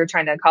and what we were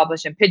trying to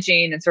accomplish in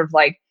pitching, and sort of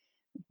like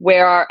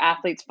where our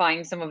athletes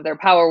find some of their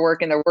power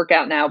work and their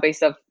workout now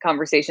based off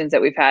conversations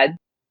that we've had.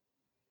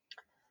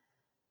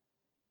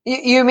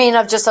 You mean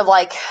of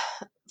like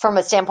from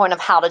a standpoint of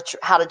how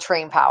to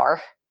train power?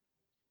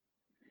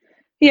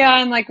 Yeah,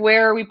 and like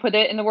where we put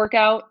it in the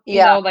workout,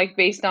 you know, like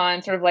based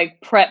on sort of like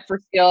prep for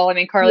skill. I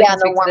mean, Carly can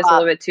speak to this a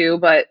little bit too,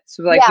 but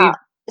so like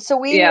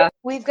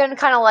we've been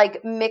kind of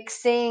like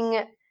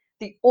mixing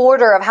the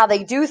order of how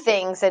they do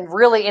things and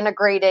really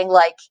integrating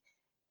like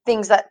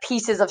things that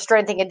pieces of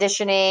strength and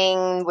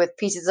conditioning with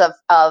pieces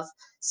of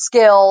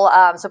skill.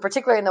 So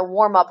particularly in the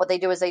warm up, what they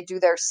do is they do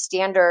their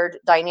standard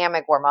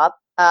dynamic warm up.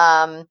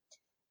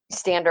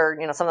 standard,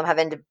 some of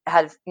them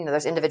have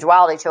there's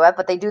individuality to it,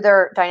 but they do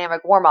their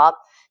dynamic warm up.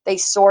 They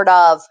sort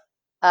of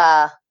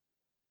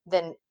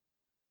then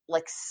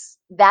like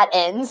that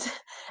ends,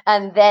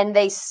 and then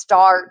they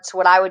start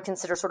what I would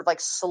consider sort of like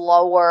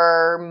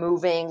slower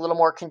moving, a little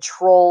more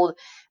controlled,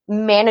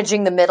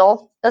 managing the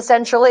middle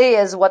essentially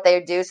is what they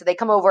do. So they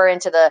come over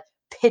into the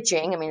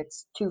pitching. I mean,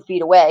 it's 2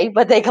 feet away,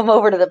 but they come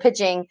over to the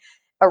pitching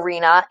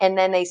arena, and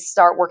then they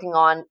start working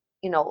on,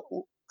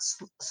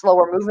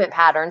 slower movement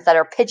patterns that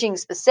are pitching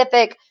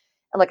specific.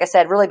 And like I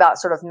said, really about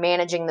sort of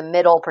managing the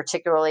middle,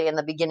 particularly in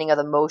the beginning of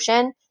the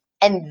motion.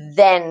 And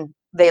then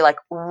they like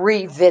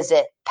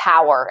revisit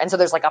power. And so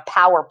there's like a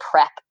power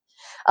prep.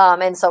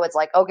 And so it's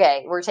like,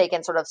 okay, we're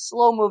taking sort of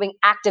slow moving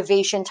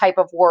activation type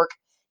of work,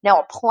 now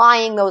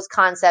applying those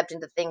concepts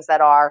into things that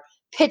are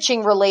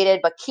pitching related,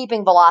 but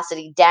keeping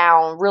velocity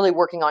down, really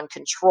working on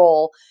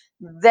control.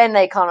 Then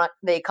they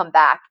come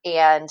back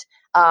and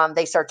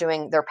they start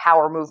doing their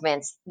power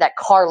movements that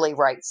Carly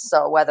writes.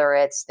 So whether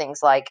it's things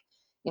like,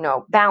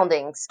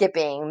 bounding,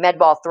 skipping, med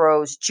ball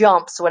throws,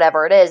 jumps,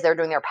 whatever it is, they're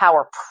doing their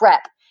power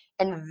prep.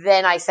 And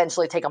then I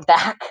essentially take them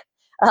back.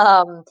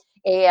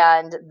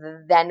 And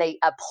then they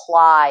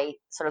apply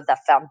sort of the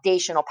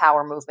foundational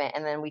power movement.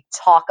 And then we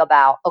talk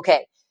about,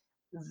 okay,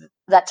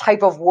 that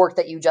type of work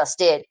that you just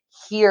did,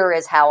 here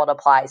is how it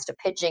applies to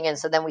pitching. And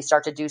so then we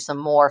start to do some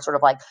more sort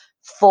of like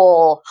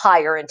full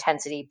higher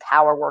intensity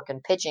power work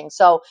and pitching.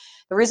 So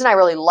the reason I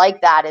really like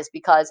that is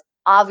because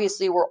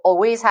obviously we're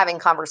always having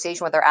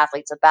conversation with our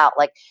athletes about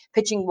like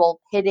pitching,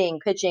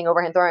 pitching,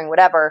 overhand throwing,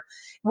 whatever,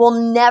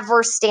 will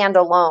never stand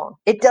alone.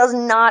 It does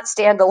not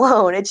stand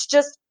alone. It's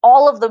just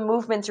all of the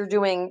movements you're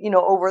doing,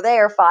 over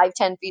there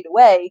 5-10 feet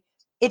away.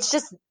 It's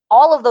just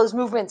all of those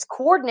movements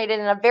coordinated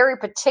in a very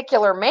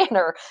particular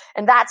manner.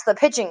 And that's the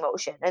pitching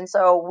motion. And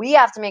so we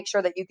have to make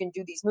sure that you can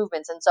do these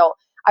movements. And so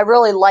I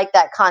really like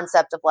that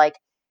concept of like,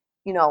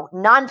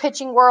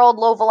 non-pitching world,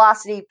 low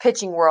velocity,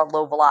 pitching world,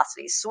 low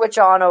velocity, switch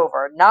on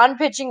over,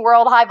 non-pitching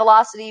world, high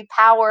velocity,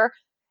 power,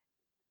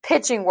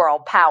 pitching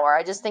world, power.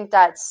 I just think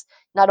that's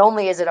not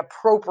only is it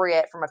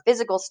appropriate from a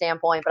physical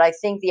standpoint, but I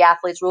think the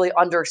athletes really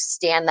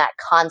understand that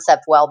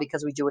concept well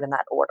because we do it in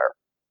that order.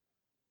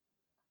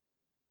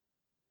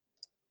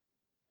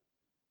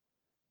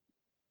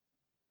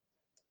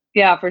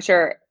 Yeah, for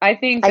sure. I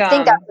think that's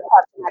the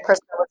question that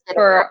Krista was getting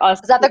for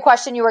us. Is that the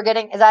question you were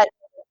getting? Is that?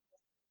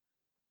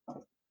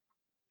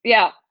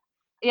 Yeah.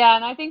 Yeah.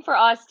 And I think for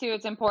us too,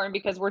 it's important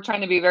because we're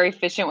trying to be very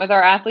efficient with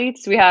our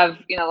athletes. We have,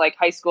 like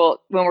high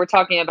school, when we're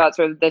talking about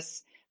sort of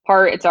this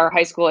part, it's our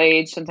high school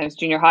age, sometimes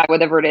junior high,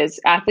 whatever it is,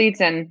 athletes,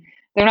 and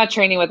they're not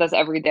training with us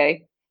every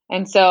day.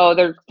 And so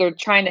they're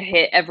trying to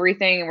hit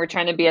everything, and we're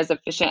trying to be as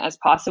efficient as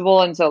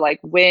possible. And so like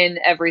when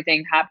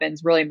everything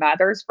happens really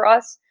matters for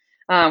us.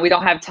 We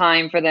don't have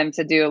time for them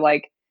to do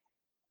like,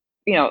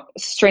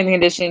 strength and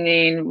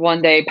conditioning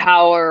one day,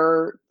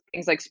 power,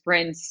 things like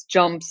sprints,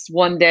 jumps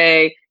one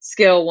day,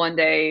 skill one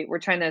day. We're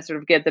trying to sort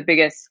of get the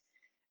biggest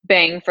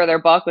bang for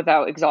their buck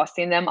without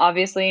exhausting them,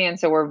 obviously. And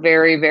so we're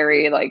very,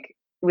 very like,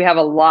 we have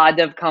a lot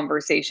of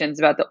conversations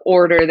about the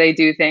order they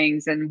do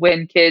things and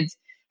when kids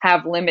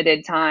have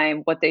limited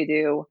time, what they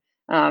do,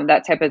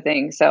 that type of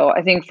thing. So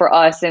I think for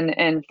us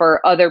and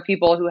for other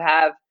people who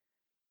have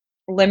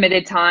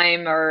limited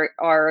time or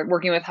are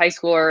working with high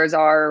schoolers,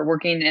 are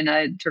working in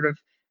a sort of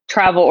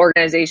travel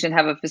organization,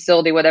 have a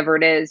facility, whatever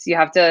it is, you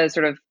have to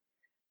sort of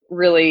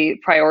really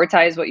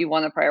prioritize what you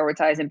want to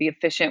prioritize and be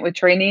efficient with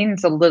training.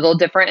 It's a little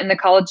different in the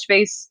college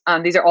space.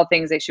 These are all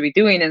things they should be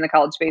doing in the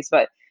college space,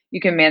 but you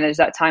can manage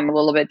that time a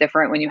little bit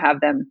different when you have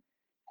them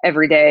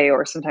every day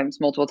or sometimes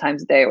multiple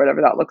times a day or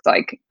whatever that looks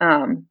like.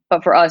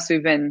 But for us,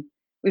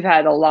 we've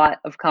had a lot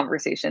of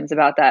conversations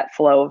about that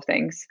flow of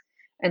things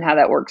and how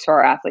that works for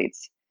our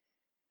athletes.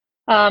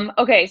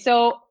 Okay,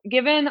 so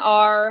given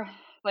our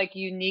like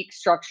unique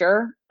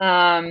structure,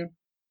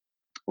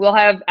 we'll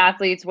have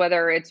athletes,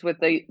 whether it's with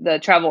the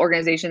travel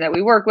organization that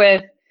we work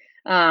with,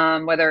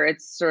 whether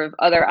it's sort of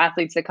other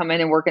athletes that come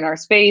in and work in our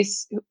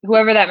space,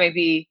 whoever that may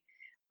be.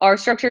 Our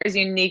structure is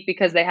unique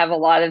because they have a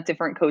lot of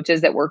different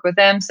coaches that work with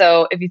them.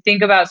 So if you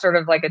think about sort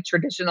of like a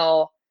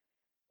traditional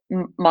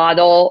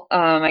model,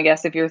 I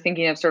guess if you're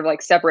thinking of sort of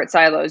like separate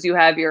silos, you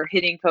have your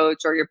hitting coach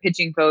or your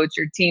pitching coach,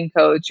 your team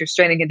coach, your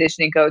strength and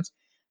conditioning coach,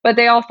 but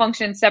they all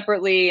function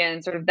separately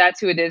and sort of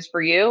that's who it is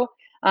for you.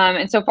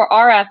 And so for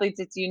our athletes,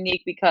 it's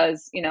unique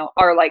because,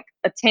 our like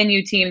a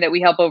 10U team that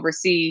we help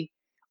oversee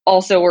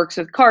also works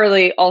with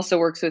Carly, also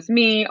works with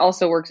me,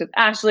 also works with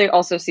Ashley,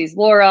 also sees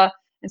Laura.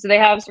 And so they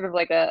have sort of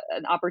like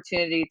an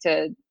opportunity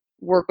to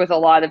work with a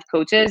lot of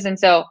coaches. And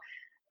so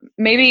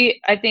maybe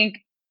I think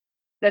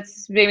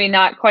that's maybe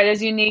not quite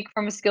as unique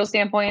from a skill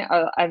standpoint.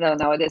 I don't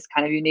know, it is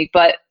kind of unique.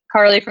 But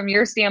Carly, from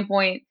your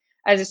standpoint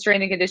as a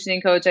strength and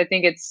conditioning coach, I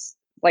think it's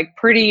like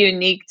pretty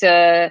unique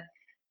to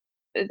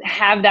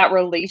have that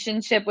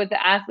relationship with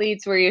the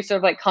athletes where you sort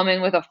of like come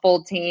in with a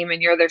full team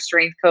and you're their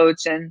strength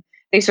coach and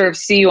they sort of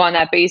see you on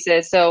that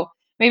basis. So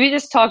maybe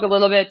just talk a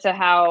little bit to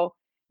how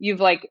you've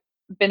like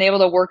been able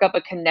to work up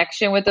a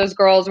connection with those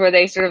girls where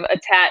they sort of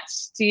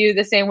attach to you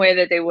the same way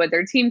that they would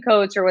their team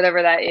coach or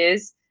whatever that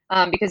is?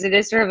 Because it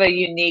is sort of a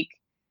unique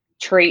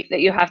trait that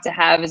you have to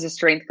have as a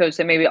strength coach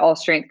that maybe all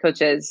strength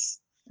coaches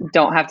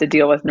don't have to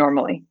deal with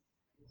normally.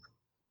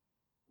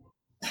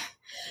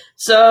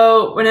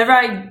 So whenever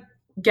I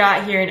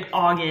got here in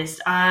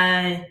August,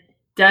 I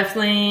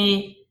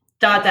definitely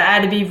thought that I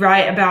had to be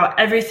right about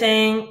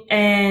everything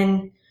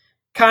and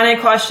kind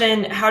of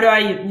questioned, how do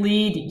I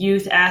lead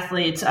youth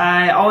athletes?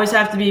 I always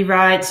have to be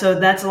right, so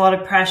that's a lot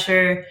of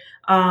pressure.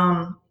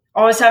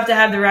 Always have to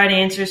have the right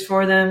answers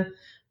for them.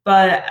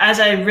 But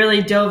as I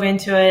really dove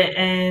into it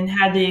and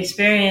had the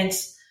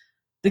experience,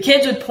 the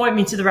kids would point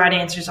me to the right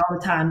answers all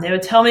the time. They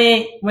would tell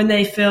me when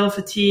they feel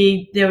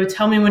fatigued. They would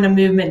tell me when a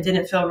movement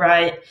didn't feel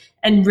right.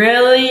 And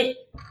really,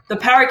 the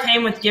power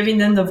came with giving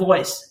them the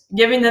voice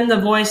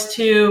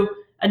to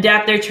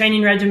adapt their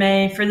training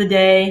regimen for the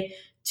day,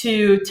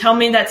 to tell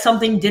me that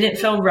something didn't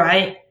feel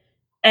right.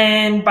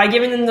 And by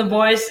giving them the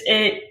voice,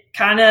 it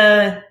kind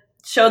of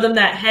showed them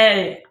that,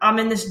 hey, I'm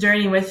in this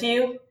journey with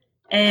you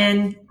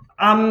and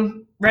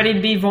I'm ready to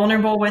be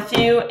vulnerable with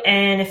you.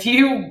 And if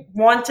you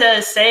want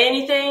to say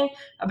anything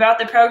about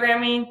the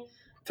programming,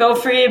 feel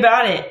free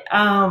about it.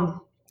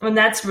 And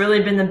that's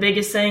really been the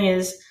biggest thing,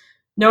 is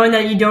knowing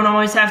that you don't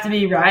always have to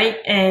be right.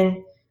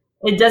 And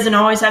it doesn't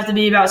always have to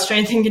be about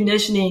strength and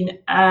conditioning.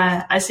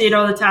 I see it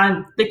all the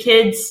time.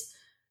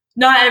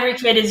 Not every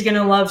kid is going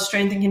to love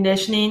strength and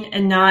conditioning,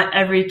 and not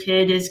every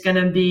kid is going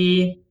to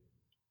be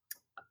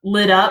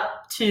lit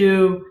up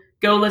to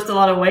go lift a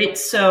lot of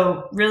weights.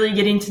 So really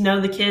getting to know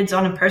the kids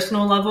on a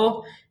personal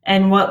level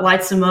and what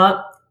lights them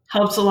up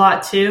helps a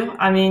lot too.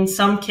 I mean,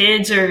 some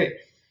kids are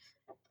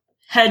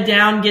head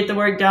down, get the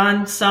work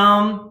done.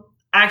 Some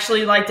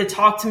actually like to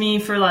talk to me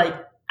for like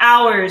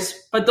hours,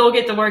 but they'll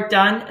get the work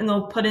done and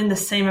they'll put in the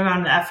same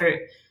amount of effort.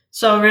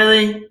 So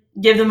really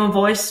give them a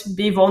voice,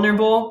 be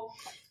vulnerable,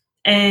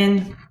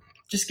 and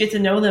just get to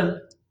know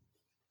them.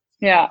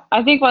 Yeah,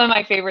 I think one of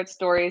my favorite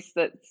stories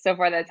that so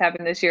far that's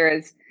happened this year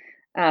is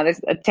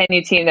there's a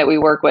 10U team that we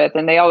work with,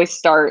 and they always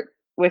start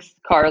with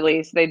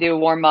Carly. So they do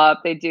warm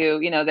up. They do,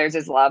 theirs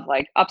is a lot of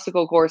like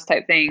obstacle course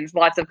type things,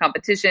 lots of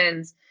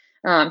competitions.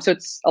 So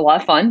it's a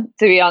lot of fun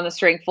to be on the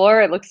strength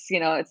floor. It looks,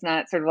 it's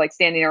not sort of like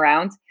standing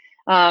around.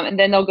 And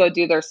then they'll go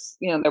do their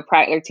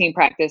team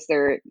practice,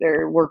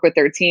 their work with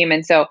their team.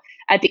 And so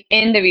at the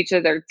end of each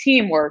of their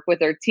team work with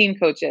their team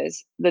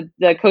coaches,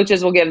 the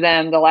coaches will give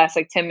them the last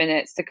like 10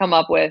 minutes to come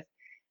up with,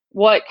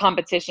 what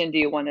competition do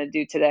you want to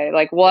do today?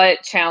 Like,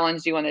 what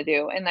challenge do you want to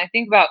do? And I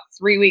think about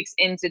 3 weeks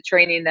into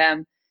training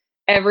them,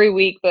 every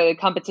week the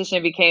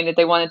competition became that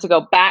they wanted to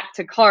go back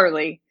to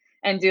Carly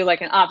and do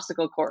like an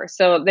obstacle course.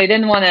 So they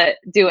didn't want to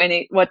do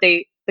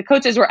the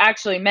coaches were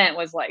actually meant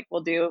was like,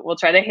 we'll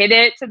try to hit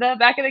it to the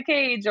back of the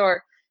cage,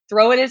 or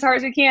throw it as hard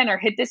as we can, or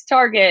hit this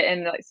target.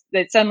 And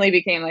it suddenly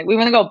became like, we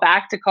want to go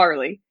back to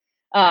Carly,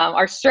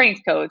 our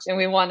strength coach, and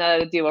we want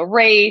to do a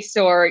race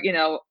or,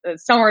 a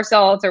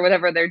somersault or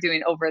whatever they're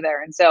doing over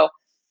there. And so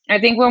I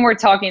think when we're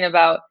talking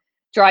about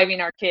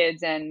driving our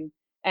kids and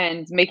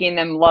making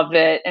them love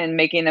it and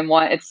making them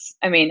want,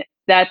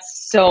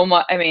 that's so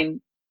much,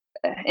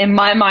 in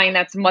my mind,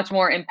 that's much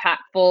more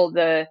impactful,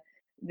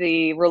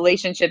 the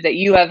relationship that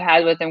you have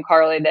had with them,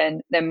 Carly,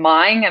 than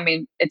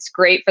mine. It's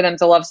great for them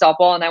to love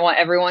softball, and I want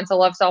everyone to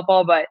love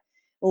softball, but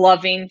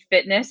loving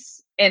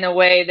fitness in a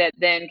way that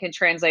then can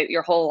translate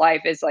your whole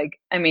life is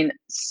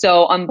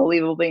so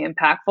unbelievably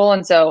impactful.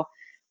 And so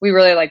we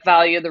really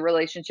value the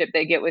relationship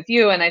they get with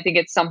you. And I think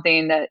it's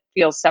something that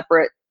feels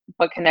separate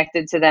but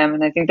connected to them.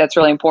 And I think that's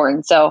really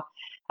important. So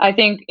I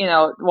think,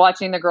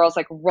 watching the girls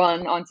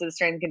run onto the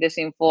strength and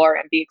conditioning floor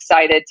and be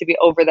excited to be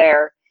over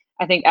there.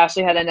 I think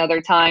Ashley had another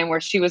time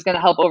where she was going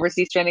to help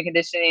oversee strength and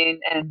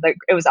conditioning, and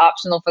it was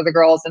optional for the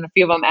girls. And a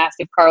few of them asked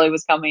if Carly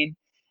was coming.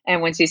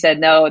 And when she said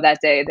no that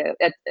day,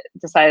 they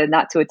decided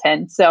not to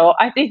attend. So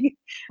I think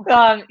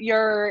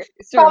your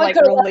sort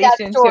of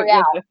relationship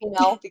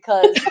with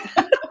because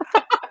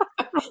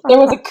there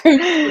was a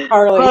creep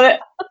Carly.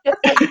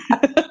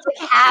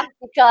 Half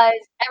because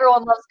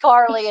everyone loves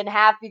Carly and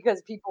half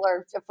because people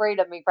are afraid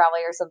of me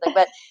probably or something.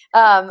 But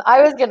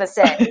I was going to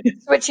say,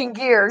 switching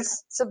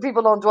gears so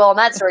people don't dwell on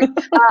that story.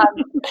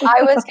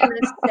 I was going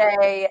to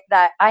say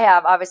that I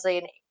have obviously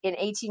an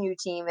 18U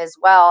team as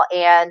well.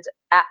 And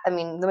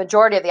the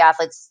majority of the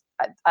athletes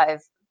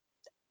I've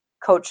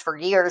coached for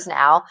years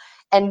now.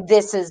 And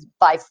this is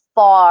by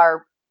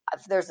far,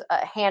 there's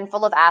a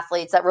handful of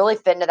athletes that really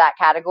fit into that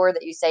category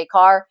that you say,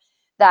 Car,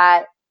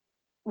 that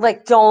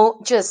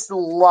don't just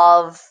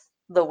love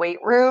the weight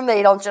room.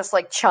 They don't just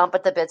chomp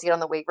at the bit to get on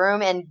the weight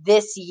room. And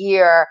this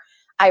year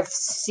I've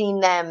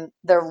seen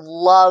their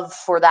love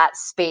for that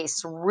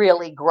space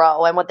really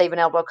grow. And what they've been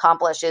able to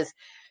accomplish is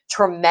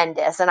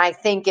tremendous. And I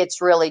think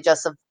it's really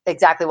just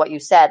exactly what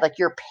you said,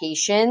 your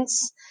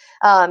patience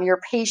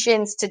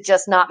to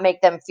just not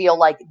make them feel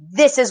like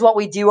this is what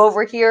we do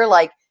over here.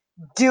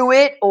 Do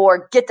it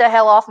or get the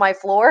hell off my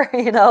floor,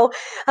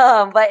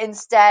 but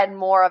instead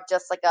more of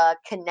just a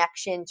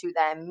connection to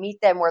them, meet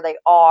them where they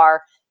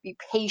are, be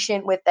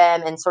patient with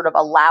them and sort of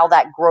allow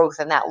that growth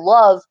and that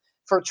love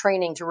for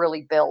training to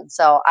really build.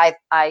 So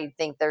I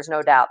think there's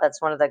no doubt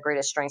that's one of the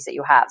greatest strengths that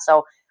you have.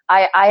 So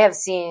I have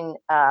seen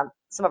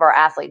some of our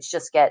athletes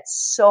just get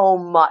so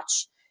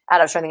much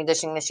out of strength and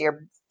conditioning this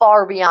year,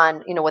 far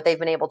beyond, what they've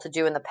been able to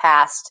do in the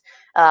past,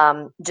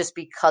 just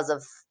because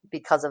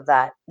of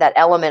that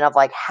element of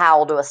like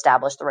how to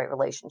establish the right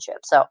relationship.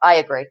 So I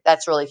agree.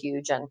 That's really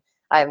huge. And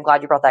I'm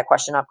glad you brought that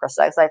question up,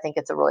 Krista, because I think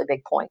it's a really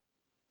big point.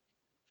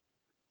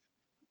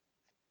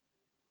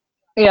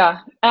 Yeah.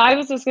 And I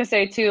was just gonna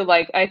say too,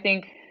 like I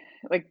think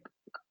like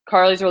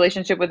Carly's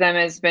relationship with them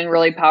has been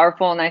really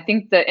powerful, and I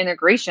think the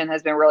integration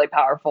has been really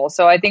powerful.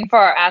 So I think for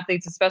our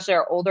athletes, especially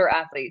our older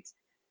athletes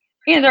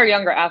and our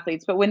younger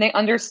athletes, but when they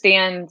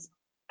understand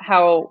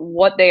how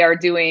what they are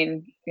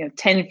doing,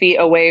 10 feet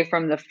away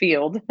from the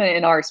field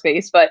in our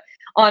space, but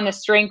on the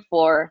strength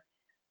floor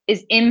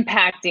is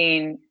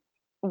impacting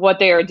what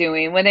they are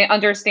doing, when they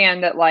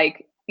understand that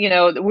like,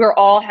 we're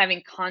all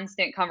having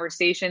constant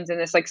conversations in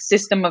this like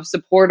system of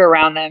support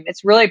around them,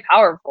 it's really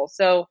powerful.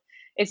 So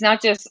it's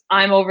not just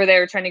I'm over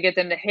there trying to get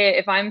them to hit.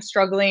 If I'm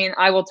struggling,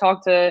 I will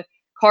talk to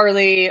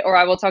Carly or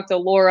I will talk to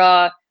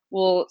Laura.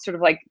 We'll sort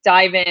of like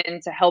dive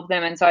in to help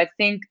them. And so I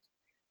think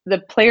the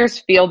players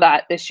feel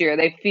that this year.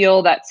 They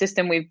feel that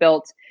system we've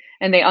built,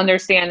 and they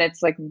understand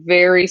it's like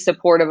very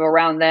supportive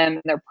around them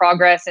and their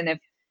progress. And if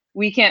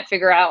we can't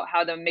figure out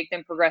how to make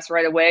them progress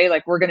right away,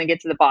 like we're going to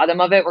get to the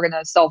bottom of it. We're going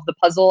to solve the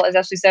puzzle, as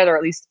Ashley said, or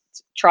at least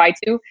try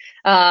to.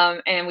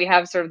 And we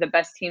have sort of the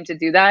best team to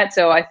do that.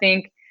 So I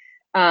think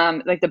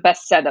like the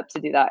best setup to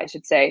do that, I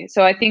should say.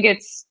 So I think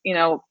it's,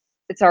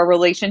 it's our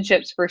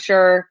relationships for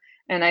sure.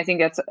 And I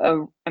think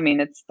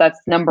that's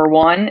number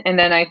one. And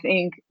then I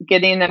think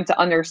getting them to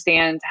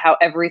understand how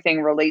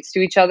everything relates to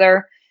each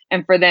other.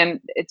 And for them,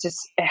 it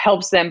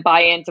helps them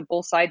buy into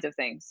both sides of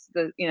things,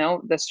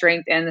 the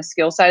strength and the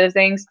skill side of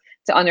things,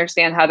 to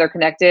understand how they're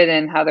connected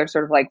and how they're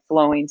sort of like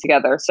flowing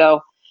together. So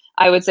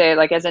I would say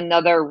like as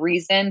another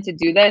reason to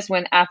do this,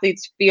 when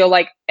athletes feel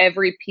like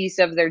every piece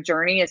of their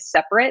journey is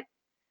separate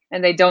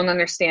and they don't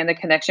understand the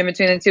connection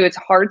between the two, it's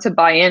hard to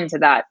buy into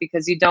that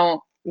because you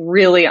don't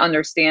really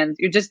understand.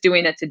 You're just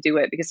doing it to do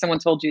it because someone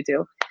told you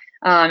to.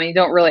 And you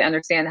don't really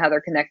understand how they're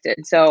connected.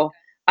 So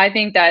I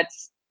think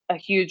that's a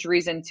huge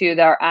reason too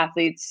that our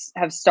athletes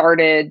have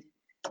started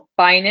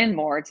buying in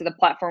more to the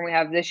platform we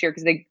have this year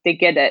because they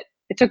get it.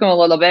 It took them a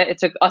little bit. It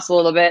took us a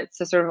little bit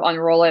to sort of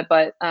unroll it,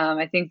 but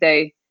I think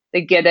they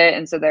get it,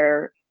 and so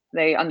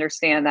they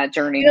understand that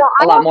journey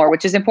a lot more,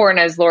 which is important,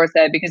 as Laura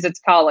said, because it's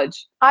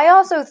college. I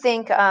also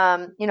think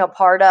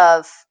part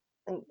of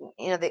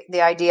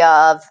the idea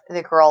of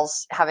the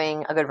girls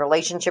having a good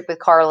relationship with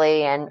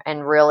Carly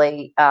and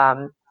really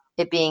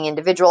it being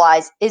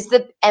individualized is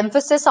the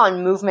emphasis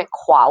on movement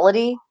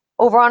quality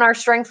over on our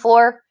strength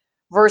floor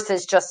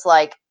versus just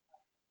like,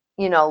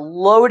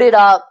 loaded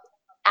up,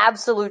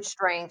 absolute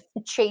strength,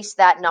 chase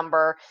that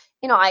number.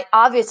 I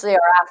obviously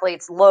our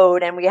athletes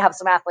load, and we have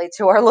some athletes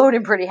who are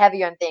loading pretty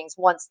heavy on things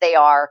once they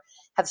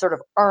have sort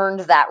of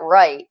earned that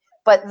right.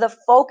 But the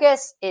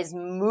focus is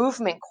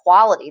movement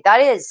quality. That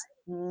is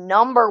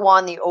number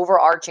one, the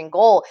overarching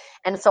goal.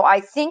 And so I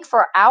think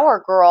for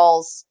our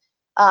girls,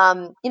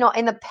 in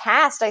the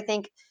past, I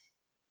think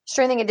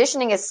strength and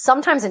conditioning is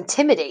sometimes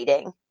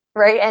intimidating,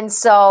 right? And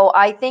so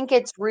I think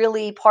it's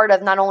really part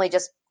of not only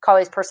just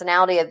Carly's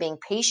personality of being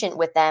patient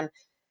with them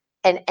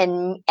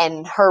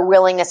and her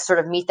willingness to sort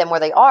of meet them where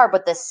they are,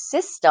 but the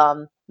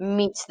system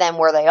meets them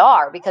where they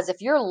are. Because if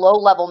you're low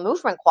level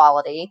movement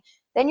quality,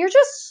 then you're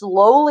just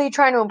slowly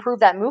trying to improve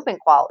that movement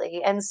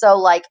quality. And so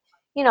like,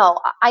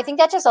 I think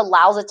that just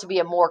allows it to be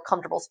a more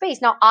comfortable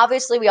space. Now,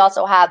 obviously we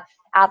also have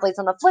athletes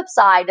on the flip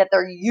side that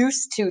they're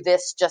used to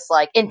this just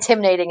like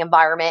intimidating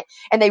environment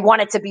and they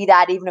want it to be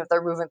that even if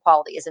their movement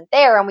quality isn't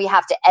there. And we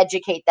have to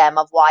educate them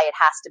of why it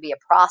has to be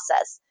a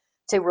process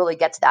to really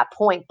get to that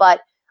point.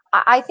 But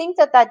I think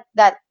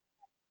that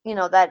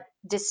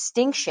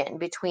distinction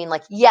between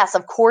like, yes,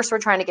 of course we're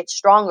trying to get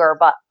stronger,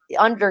 but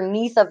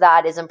underneath of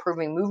that is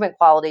improving movement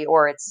quality,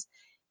 or it's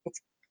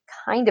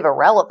kind of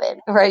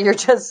irrelevant, right? You're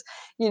just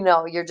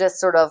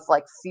sort of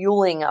like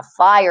fueling a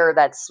fire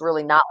that's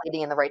really not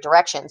leading in the right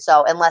direction.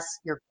 So unless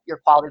your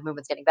quality of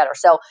movement's getting better.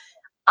 So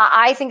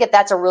I think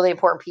that's a really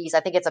important piece. I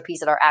think it's a piece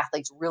that our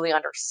athletes really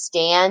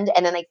understand.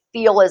 And then they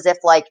feel as if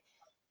like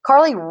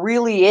Carly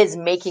really is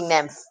making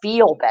them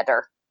feel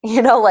better,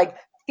 like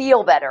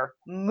feel better,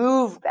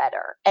 move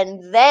better.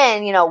 And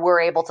then,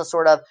 we're able to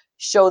sort of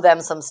show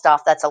them some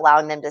stuff that's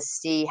allowing them to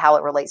see how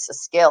it relates to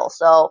skill.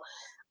 So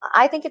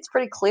I think it's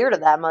pretty clear to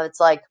them. It's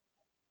like,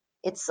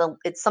 it's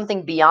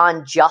something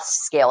beyond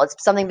just skill. It's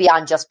something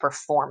beyond just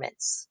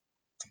performance.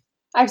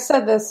 I've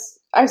said this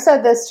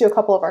to a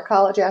couple of our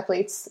college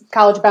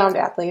bound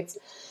athletes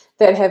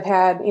that have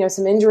had,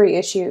 some injury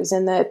issues,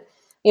 and that,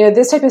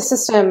 this type of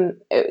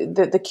system,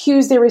 the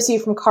cues they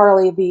receive from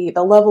Carly,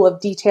 the level of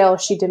detail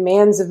she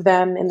demands of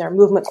them in their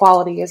movement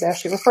quality, as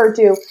Ashley referred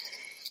to,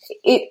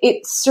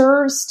 it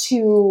serves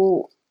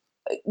to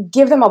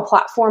give them a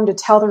platform to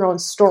tell their own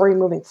story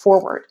moving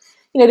forward.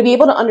 To be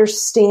able to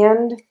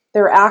understand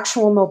their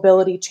actual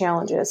mobility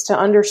challenges, to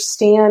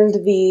understand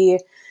the,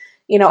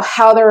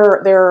 how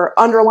their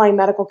underlying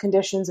medical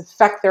conditions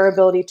affect their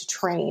ability to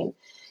train.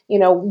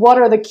 What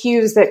are the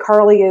cues that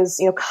Carly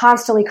is,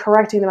 constantly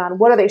correcting them on?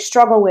 What do they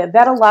struggle with?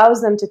 That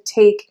allows them to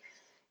take,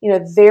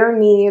 their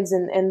needs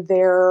and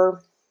their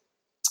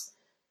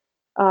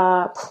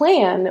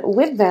plan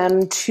with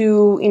them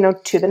to,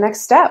 to the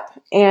next step,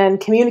 and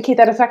communicate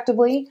that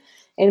effectively,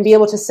 and be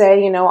able to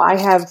say, I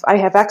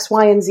have X,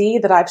 Y, and Z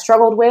that I've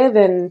struggled with,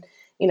 and,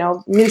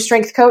 new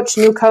strength coach,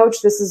 new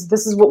coach, this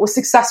is what was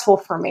successful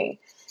for me.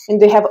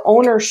 And to have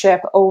ownership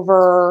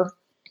over,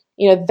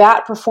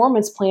 that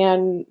performance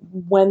plan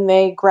when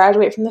they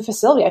graduate from the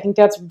facility. I think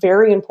that's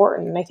very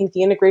important. And I think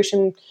the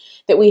integration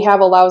that we have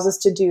allows us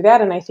to do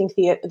that. And I think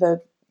the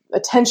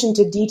attention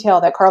to detail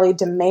that Carly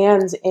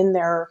demands in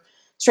their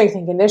strength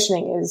and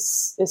conditioning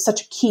is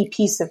such a key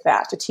piece of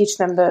that, to teach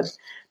them the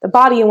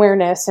body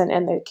awareness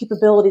and the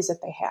capabilities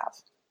that they have.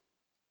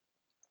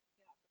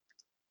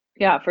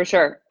 Yeah, for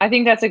sure. I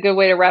think that's a good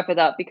way to wrap it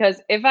up, because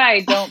if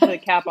I don't put a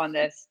cap on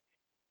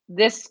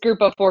this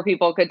group of 4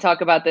 people could talk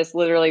about this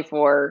literally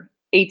for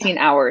 18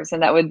 hours,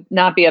 and that would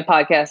not be a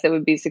podcast that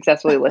would be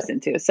successfully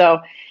listened to. So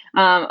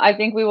I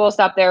think we will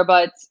stop there,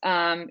 but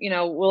we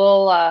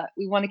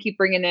want to keep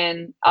bringing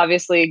in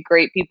obviously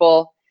great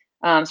people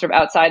sort of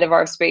outside of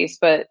our space,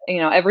 but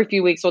every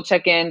few weeks we'll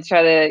check in,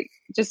 try to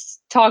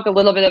just talk a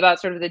little bit about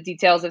sort of the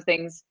details of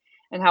things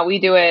and how we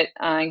do it,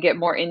 and get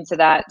more into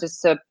that,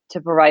 just to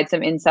provide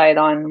some insight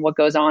on what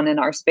goes on in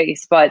our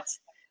space. But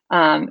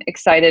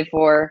excited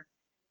for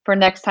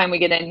next time we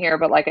get in here.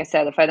 But like I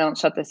said, if I don't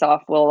shut this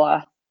off,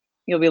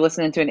 you'll be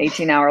listening to an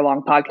 18-hour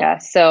long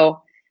podcast.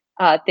 So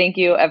thank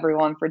you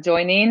everyone for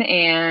joining,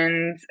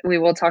 and we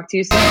will talk to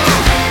you soon.